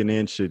people getting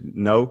in should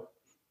know.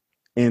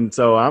 And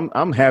so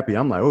I'm happy.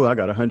 I'm like, I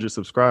got 100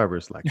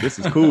 subscribers. Like, this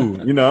is cool.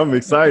 I'm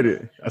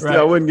excited.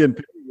 I wasn't getting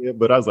paid yet,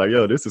 but I was like,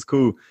 this is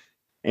cool.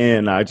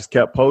 And I just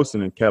kept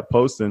posting. And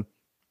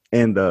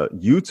the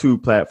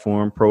YouTube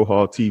platform, Pro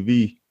Hall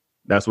TV,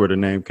 that's where the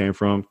name came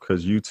from,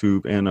 because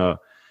YouTube. And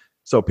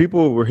so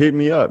people were hitting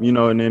me up,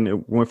 and then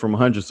it went from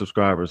 100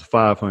 subscribers,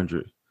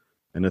 500.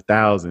 And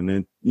 1,000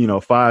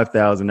 and,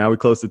 5,000. Now we're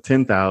close to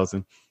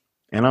 10,000.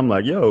 And I'm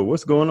like,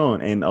 what's going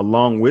on? And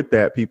along with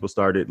that, people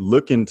started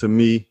looking to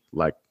me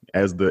like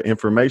as the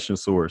information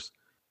source,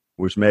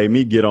 which made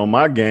me get on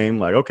my game.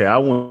 Like, okay, I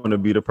want to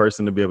be the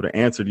person to be able to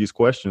answer these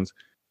questions.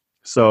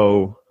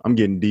 So I'm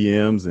getting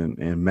DMs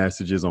and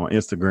messages on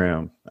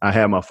Instagram. I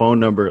have my phone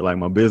number, like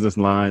my business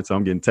line. So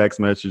I'm getting text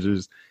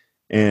messages.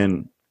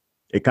 And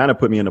it kind of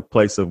put me in a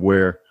place of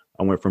where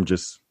I went from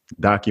just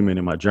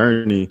documenting my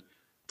journey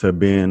to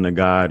being the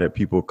guy that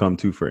people come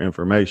to for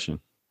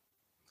information.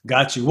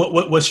 Got you.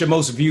 What's your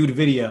most viewed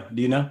video?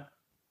 Do you know?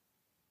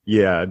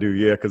 Yeah, I do.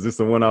 Yeah, because it's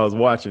the one I was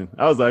watching.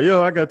 I was like,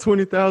 I got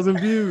 20,000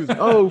 views.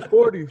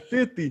 40,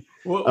 50.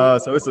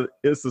 So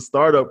it's a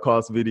startup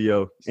cost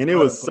video. And it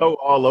was so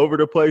all over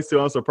the place too.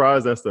 I'm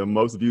surprised that's the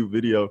most viewed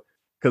video.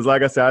 Because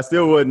like I said, I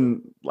still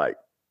wasn't like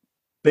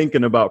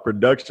thinking about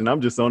production.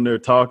 I'm just on there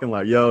talking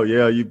like,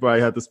 you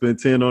probably have to spend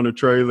 10 on a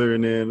trailer.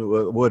 And then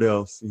what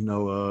else?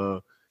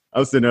 I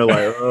was sitting there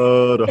like,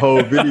 the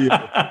whole video.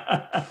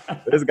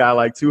 This got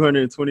like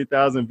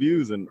 220,000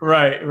 views. And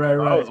right.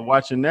 I was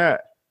watching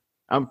that.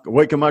 I'm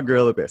waking my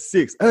girl up at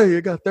 6. Hey,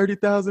 it got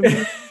 30,000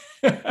 views.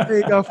 Hey,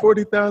 it got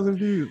 40,000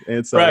 views.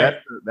 And so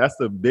that's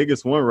the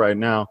biggest one right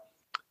now.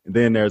 And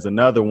then there's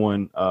another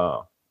one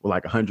with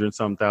like 100 and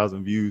some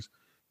thousand views.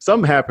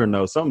 Something happened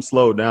though. Something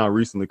slowed down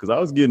recently because I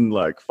was getting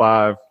like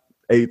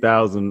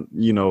 8,000,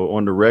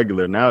 on the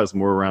regular. Now it's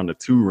more around the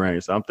 2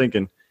 range. So I'm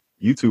thinking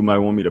YouTube might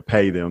want me to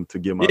pay them to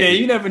get my. Yeah,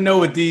 you never know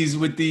with these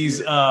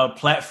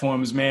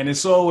platforms, man.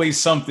 It's always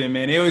something,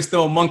 man. They always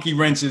throw monkey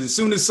wrenches. As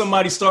soon as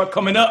somebody start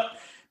coming up,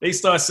 they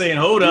start saying,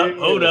 hold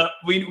up.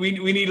 We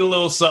need a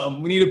little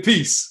something. We need a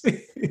piece.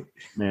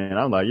 Man,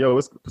 I'm like,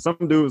 some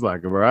dude's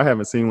like, bro, I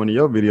haven't seen one of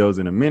your videos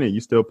in a minute.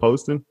 You still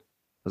posting? I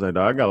was like,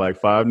 I got like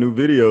 5 new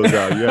videos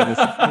out. You haven't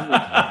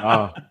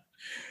seen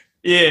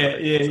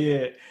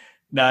Yeah.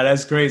 Nah,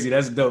 that's crazy.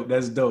 That's dope.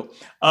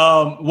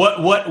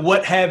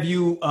 What have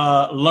you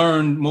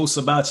learned most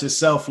about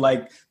yourself,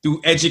 like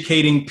through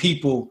educating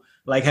people?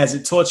 Like, has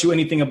it taught you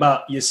anything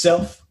about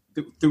yourself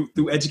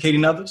through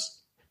educating others?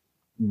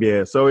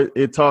 Yeah. So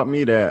it taught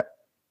me that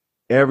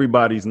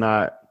everybody's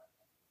not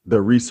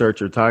the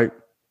researcher type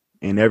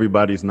and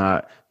everybody's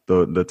not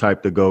the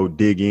type to go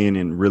dig in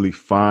and really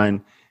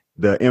find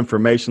the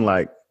information.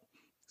 Like,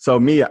 so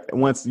me,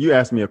 once you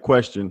ask me a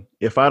question,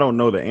 if I don't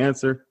know the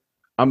answer,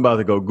 I'm about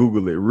to go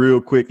Google it real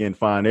quick and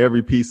find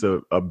every piece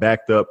of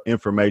backed up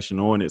information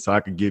on it so I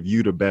could give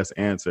you the best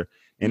answer.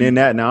 And in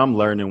that, now I'm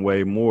learning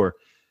way more.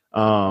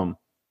 I'm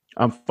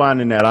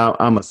finding that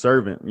I'm a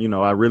servant. You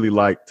know, I really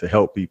like to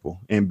help people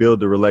and build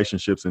the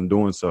relationships in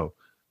doing so.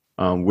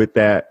 With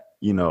that,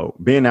 you know,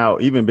 being out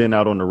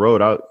on the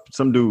road,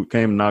 some dude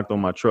came and knocked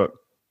on my truck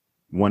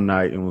one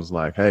night and was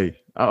like, "Hey,"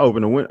 I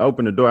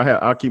opened the door.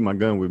 I'll keep my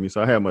gun with me.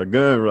 So I had my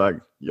gun, like,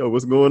 "Yo,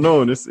 what's going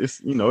on?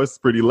 It's you know, it's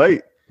pretty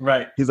late."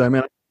 Right. He's like,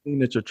 "Man, I seen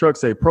that your truck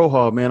say Pro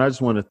Hall, man. I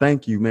just want to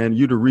thank you, man.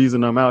 You the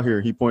reason I'm out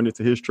here." He pointed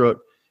to his truck.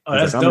 Oh,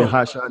 He's that's like, dope. "I'm in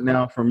Hot Shot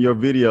now from your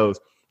videos."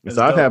 And That's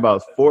so I've dope. had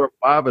about 4 or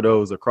 5 of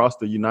those across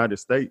the United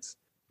States,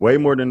 way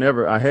more than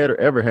I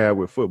had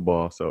with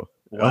football. So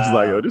I was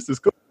like, "Yo, this is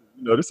cool.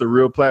 You know, this is a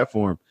real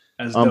platform."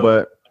 That's dope.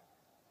 But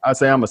I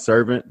say I'm a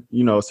servant,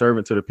 you know,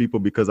 servant to the people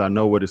because I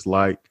know what it's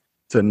like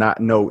to not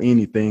know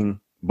anything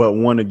but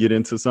want to get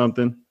into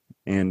something.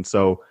 And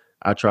so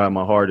I try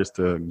my hardest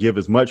to give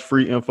as much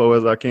free info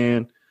as I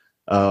can.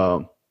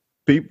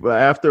 People,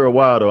 after a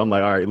while, though, I'm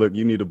like, all right, look,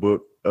 you need to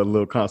book a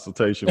little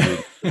consultation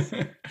with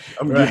me.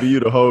 I'm giving you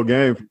the whole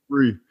game for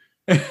free.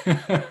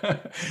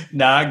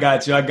 Nah, I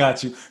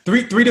got you.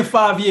 3 to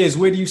 5 years,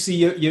 where do you see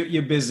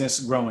your business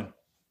growing?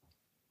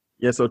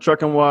 Yeah, so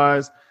trucking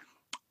wise,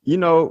 you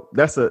know,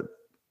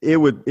 it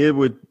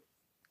would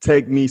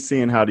take me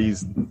seeing how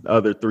these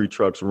other 3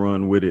 trucks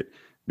run with it,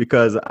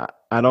 because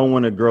I don't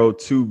want to grow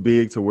too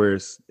big to where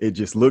it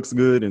just looks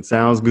good and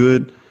sounds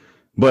good.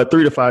 But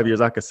 3 to 5 years,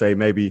 I could say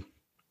maybe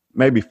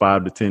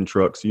 5 to 10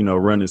 trucks, you know,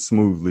 running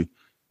smoothly,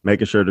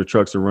 making sure the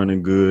trucks are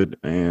running good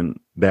and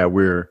that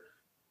we're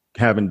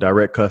having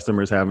direct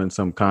customers, having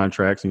some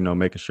contracts, you know,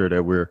 making sure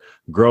that we're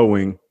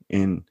growing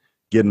and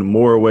getting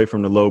more away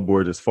from the low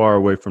board, as far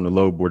away from the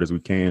low board as we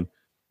can,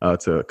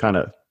 to kind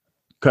of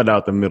cut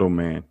out the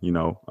middleman, you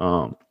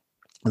know.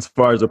 As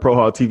far as the Pro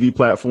Hall TV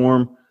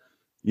platform,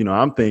 you know,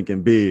 I'm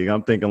thinking big.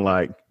 I'm thinking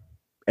like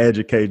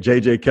educate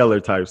JJ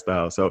Keller type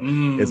style. So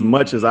as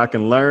much as I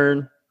can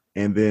learn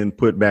and then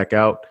put back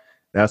out,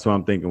 that's what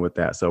I'm thinking with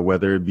that. So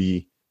whether it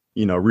be,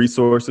 you know,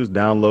 resources,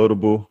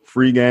 downloadable,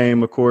 free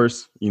game, of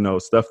course, you know,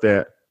 stuff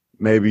that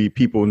maybe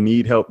people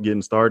need help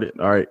getting started.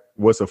 All right,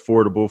 what's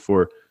affordable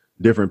for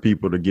different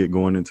people to get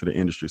going into the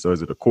industry? So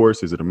is it a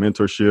course? Is it a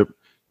mentorship?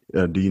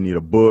 Do you need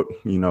a book?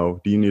 You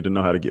know, do you need to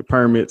know how to get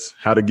permits,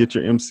 how to get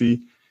your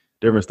MC,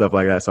 different stuff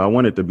like that. So I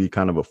want it to be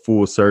kind of a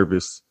full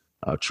service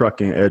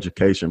trucking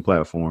education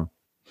platform.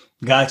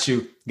 Got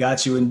you.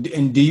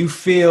 And do you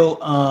feel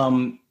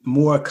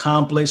more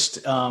accomplished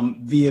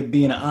via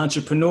being an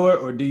entrepreneur,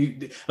 or do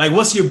you like,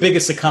 what's your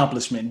biggest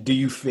accomplishment, do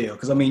you feel?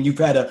 Because I mean, you've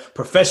had a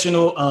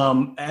professional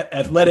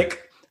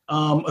athletic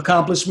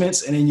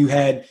accomplishments, and then you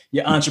had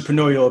your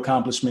entrepreneurial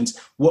accomplishments.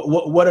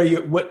 What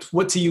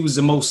to you is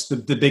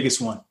the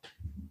biggest one?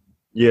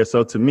 Yeah,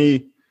 so to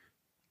me,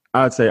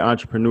 I'd say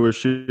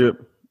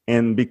entrepreneurship,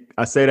 and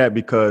I say that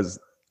because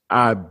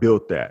I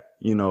built that.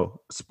 You know,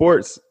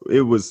 sports,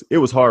 it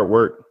was hard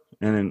work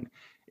and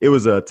it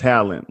was a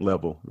talent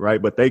level,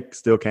 right? But they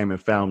still came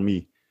and found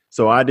me.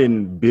 So I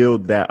didn't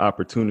build that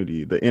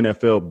opportunity. The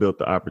NFL built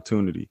the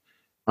opportunity.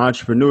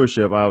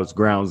 Entrepreneurship, I was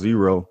ground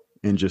zero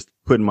and just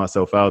putting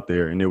myself out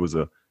there. And it was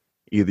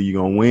either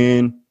you're going to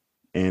win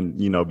and,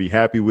 you know, be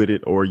happy with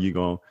it, or you're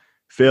going to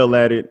fail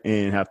at it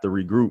and have to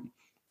regroup.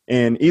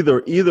 And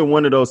either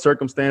one of those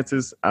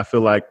circumstances, I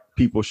feel like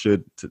people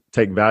should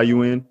take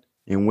value in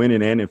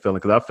winning and in failing,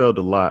 because I failed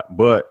a lot,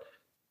 but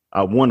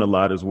I won a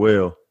lot as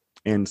well.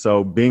 And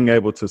so being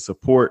able to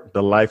support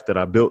the life that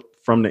I built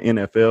from the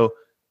NFL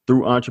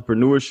through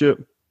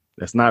entrepreneurship,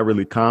 that's not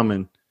really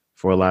common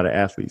for a lot of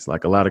athletes.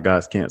 Like, a lot of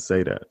guys can't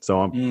say that.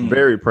 So I'm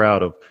very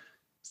proud of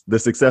the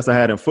success I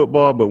had in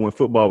football, but when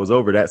football was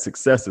over, that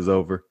success is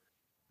over.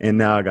 And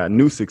now I got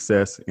new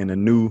success in a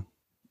new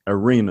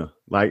arena.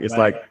 Like, it's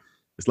right.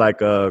 It's like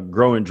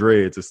growing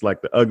dreads. It's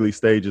like the ugly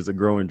stages of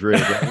growing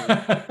dreads.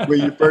 Right?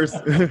 When you first,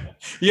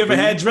 you ever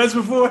had dreads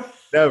before?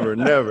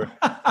 Never.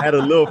 I had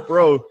a little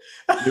fro,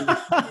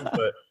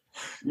 but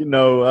you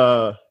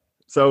know,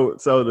 so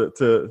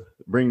to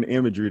bring the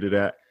imagery to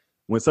that,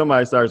 when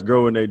somebody starts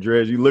growing their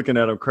dreads, you looking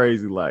at them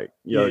crazy, like,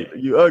 yo,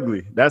 you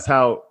ugly. That's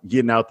how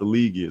getting out the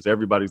league is.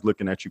 Everybody's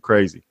looking at you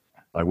crazy.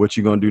 Like, what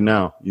you gonna do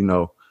now? You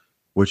know,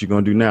 what you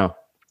gonna do now?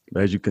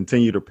 But as you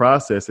continue to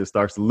process, it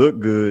starts to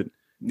look good.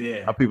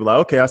 Yeah, people are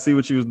like, okay, I see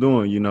what you was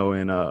doing, you know,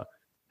 and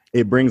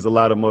it brings a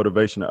lot of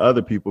motivation to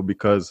other people,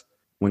 because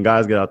when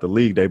guys get out the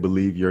league, they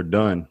believe you're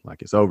done,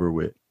 like it's over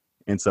with.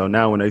 And so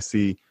now when they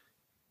see,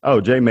 oh,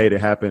 Jay made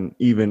it happen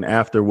even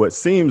after what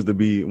seems to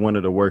be one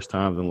of the worst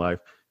times in life.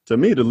 To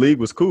me, the league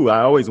was cool.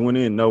 I always went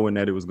in knowing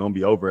that it was going to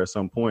be over at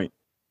some point.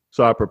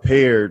 So I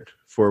prepared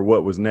for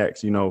what was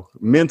next, you know,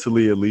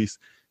 mentally at least.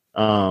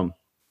 I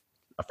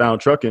found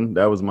trucking.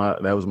 That was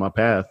my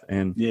path.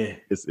 And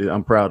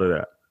I'm proud of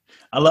that.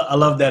 I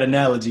love that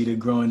analogy to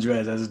growing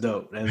dreads. That's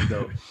dope.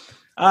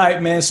 All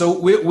right, man. So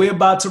we're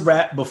about to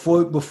wrap.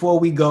 Before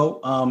we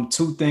go,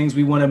 two things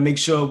we want to make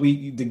sure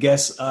the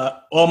guests,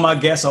 all my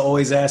guests, I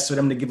always ask for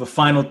them to give a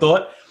final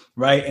thought,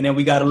 right? And then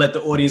we got to let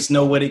the audience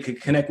know where they could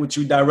connect with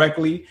you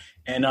directly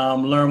and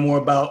learn more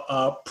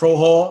about Pro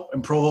Hall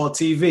and Pro Hall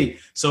TV.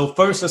 So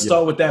first, let's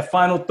start with that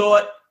final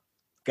thought.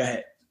 Go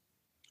ahead.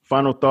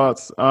 Final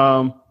thoughts.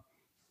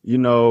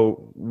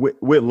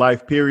 With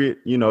life, period,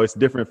 it's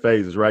different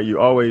phases, right? You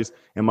always,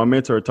 and my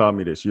mentor taught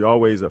me this, you're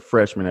always a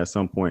freshman at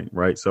some point,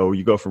 right? So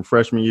you go from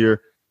freshman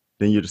year,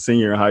 then you're the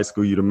senior in high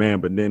school, you're the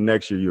man, but then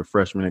next year you're a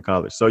freshman in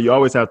college. So you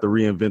always have to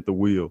reinvent the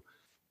wheel.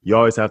 You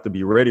always have to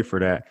be ready for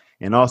that.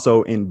 And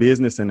also in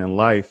business and in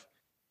life,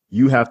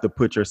 you have to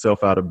put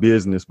yourself out of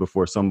business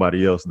before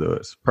somebody else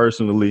does,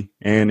 personally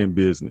and in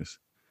business.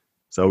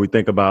 So we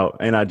think about,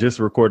 and I just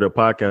recorded a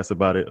podcast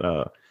about it,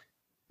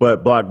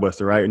 but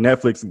Blockbuster, right?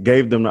 Netflix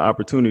gave them the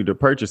opportunity to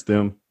purchase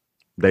them.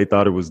 They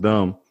thought it was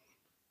dumb.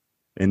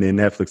 And then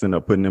Netflix ended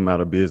up putting them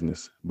out of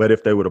business. But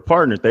if they would have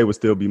partnered, they would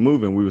still be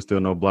moving. We would still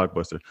know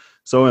Blockbuster.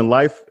 So in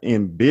life,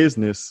 in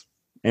business,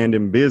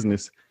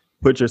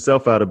 put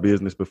yourself out of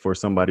business before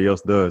somebody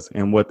else does.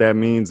 And what that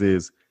means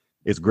is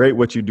it's great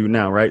what you do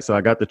now, right? So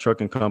I got the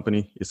trucking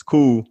company. It's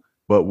cool.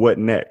 But what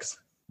next?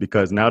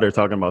 Because now they're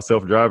talking about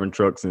self-driving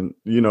trucks and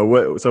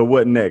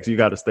what next? You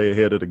got to stay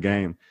ahead of the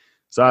game.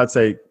 So I'd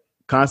say,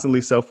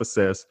 constantly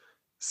self-assess,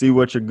 see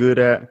what you're good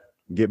at,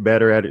 get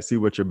better at it, see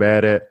what you're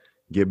bad at,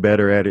 get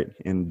better at it,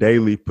 and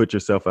daily put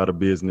yourself out of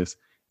business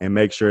and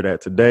make sure that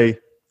today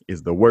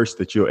is the worst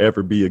that you'll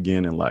ever be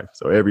again in life.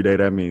 So every day,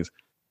 that means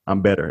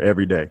I'm better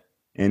every day.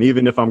 And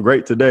even if I'm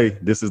great today,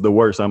 this is the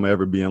worst I'm gonna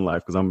ever be in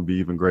life because I'm gonna be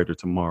even greater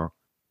tomorrow.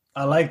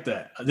 I like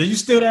that. Did you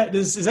steal that?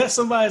 Is that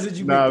somebody's that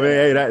you Nah,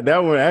 man, hey,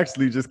 that one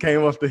actually just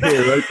came off the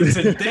head right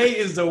there. Today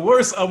is the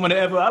worst I'm gonna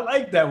ever. I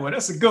like that one.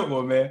 That's a good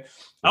one, man.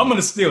 I'm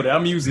gonna steal that.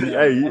 I'm using it.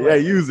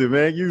 Hey, use it,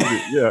 man. Use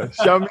it. Yeah.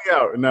 Shout me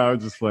out. No, I'm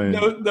just playing.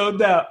 No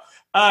doubt.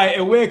 All right.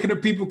 And where can the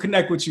people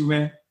connect with you,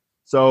 man?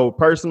 So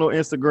personal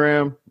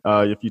Instagram,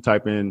 if you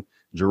type in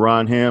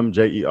Jeron Hamm,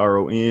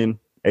 JeronHamm,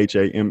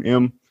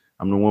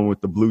 I'm the one with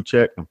the blue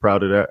check. I'm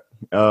proud of that.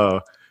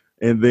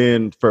 And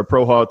then for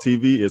Pro Hall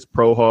TV, it's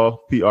Pro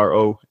Hall,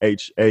 PROHAUL_TV.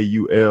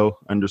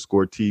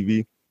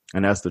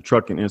 And that's the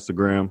trucking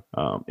Instagram.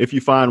 If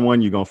you find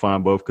one, you're going to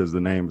find both because the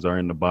names are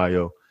in the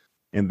bio.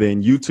 And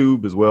then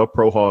YouTube as well,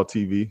 Pro Hall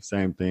TV,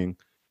 same thing.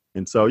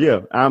 And so,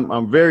 yeah,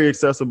 I'm very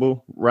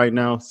accessible right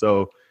now.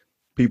 So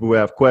people who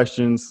have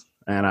questions,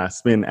 and I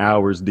spend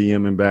hours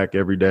DMing back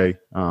every day,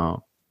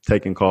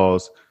 taking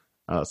calls.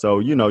 So,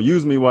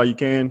 use me while you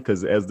can,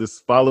 because as this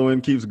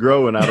following keeps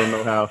growing, I don't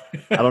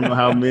know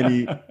how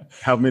many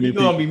you're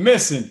gonna be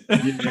missing.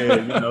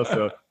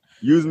 So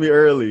use me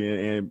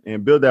early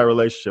and build that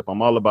relationship.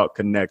 I'm all about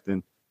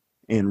connecting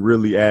and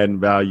really adding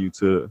value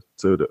to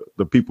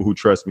the people who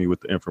trust me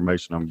with the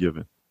information I'm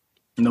giving.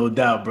 No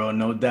doubt, bro.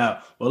 No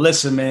doubt. Well,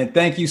 listen, man,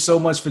 thank you so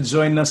much for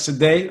joining us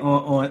today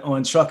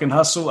on Truck and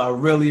Hustle. I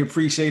really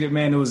appreciate it,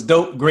 man. It was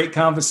dope. Great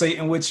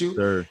conversating with you.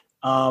 Sure.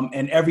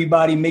 And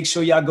everybody, make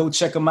sure y'all go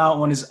check him out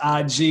on his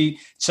IG.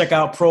 Check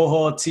out Pro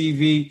Hall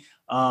TV,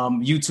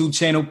 YouTube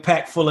channel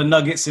packed full of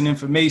nuggets and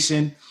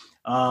information.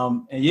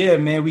 And yeah,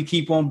 man, we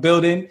keep on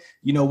building.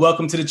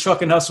 Welcome to the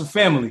Truck and Hustle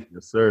family.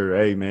 Yes, sir.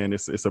 Hey, man,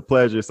 it's a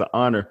pleasure. It's an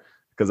honor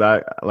because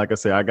I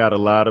got a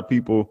lot of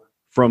people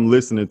from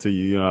listening to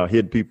you.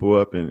 Hit people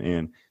up,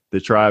 and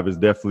the tribe is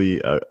definitely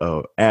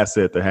a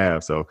asset to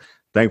have. So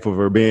thankful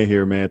for being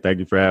here, man. Thank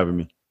you for having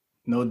me.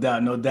 No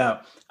doubt, no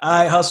doubt. All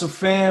right, Hustle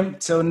fam.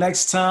 Till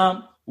next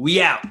time,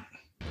 we out.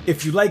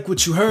 If you like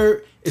what you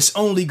heard, it's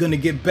only going to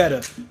get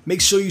better.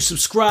 Make sure you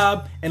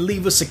subscribe and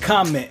leave us a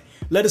comment.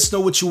 Let us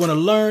know what you want to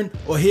learn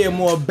or hear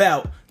more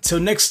about.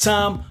 Till next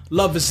time,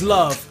 love is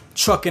love.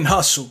 Truck and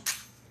Hustle.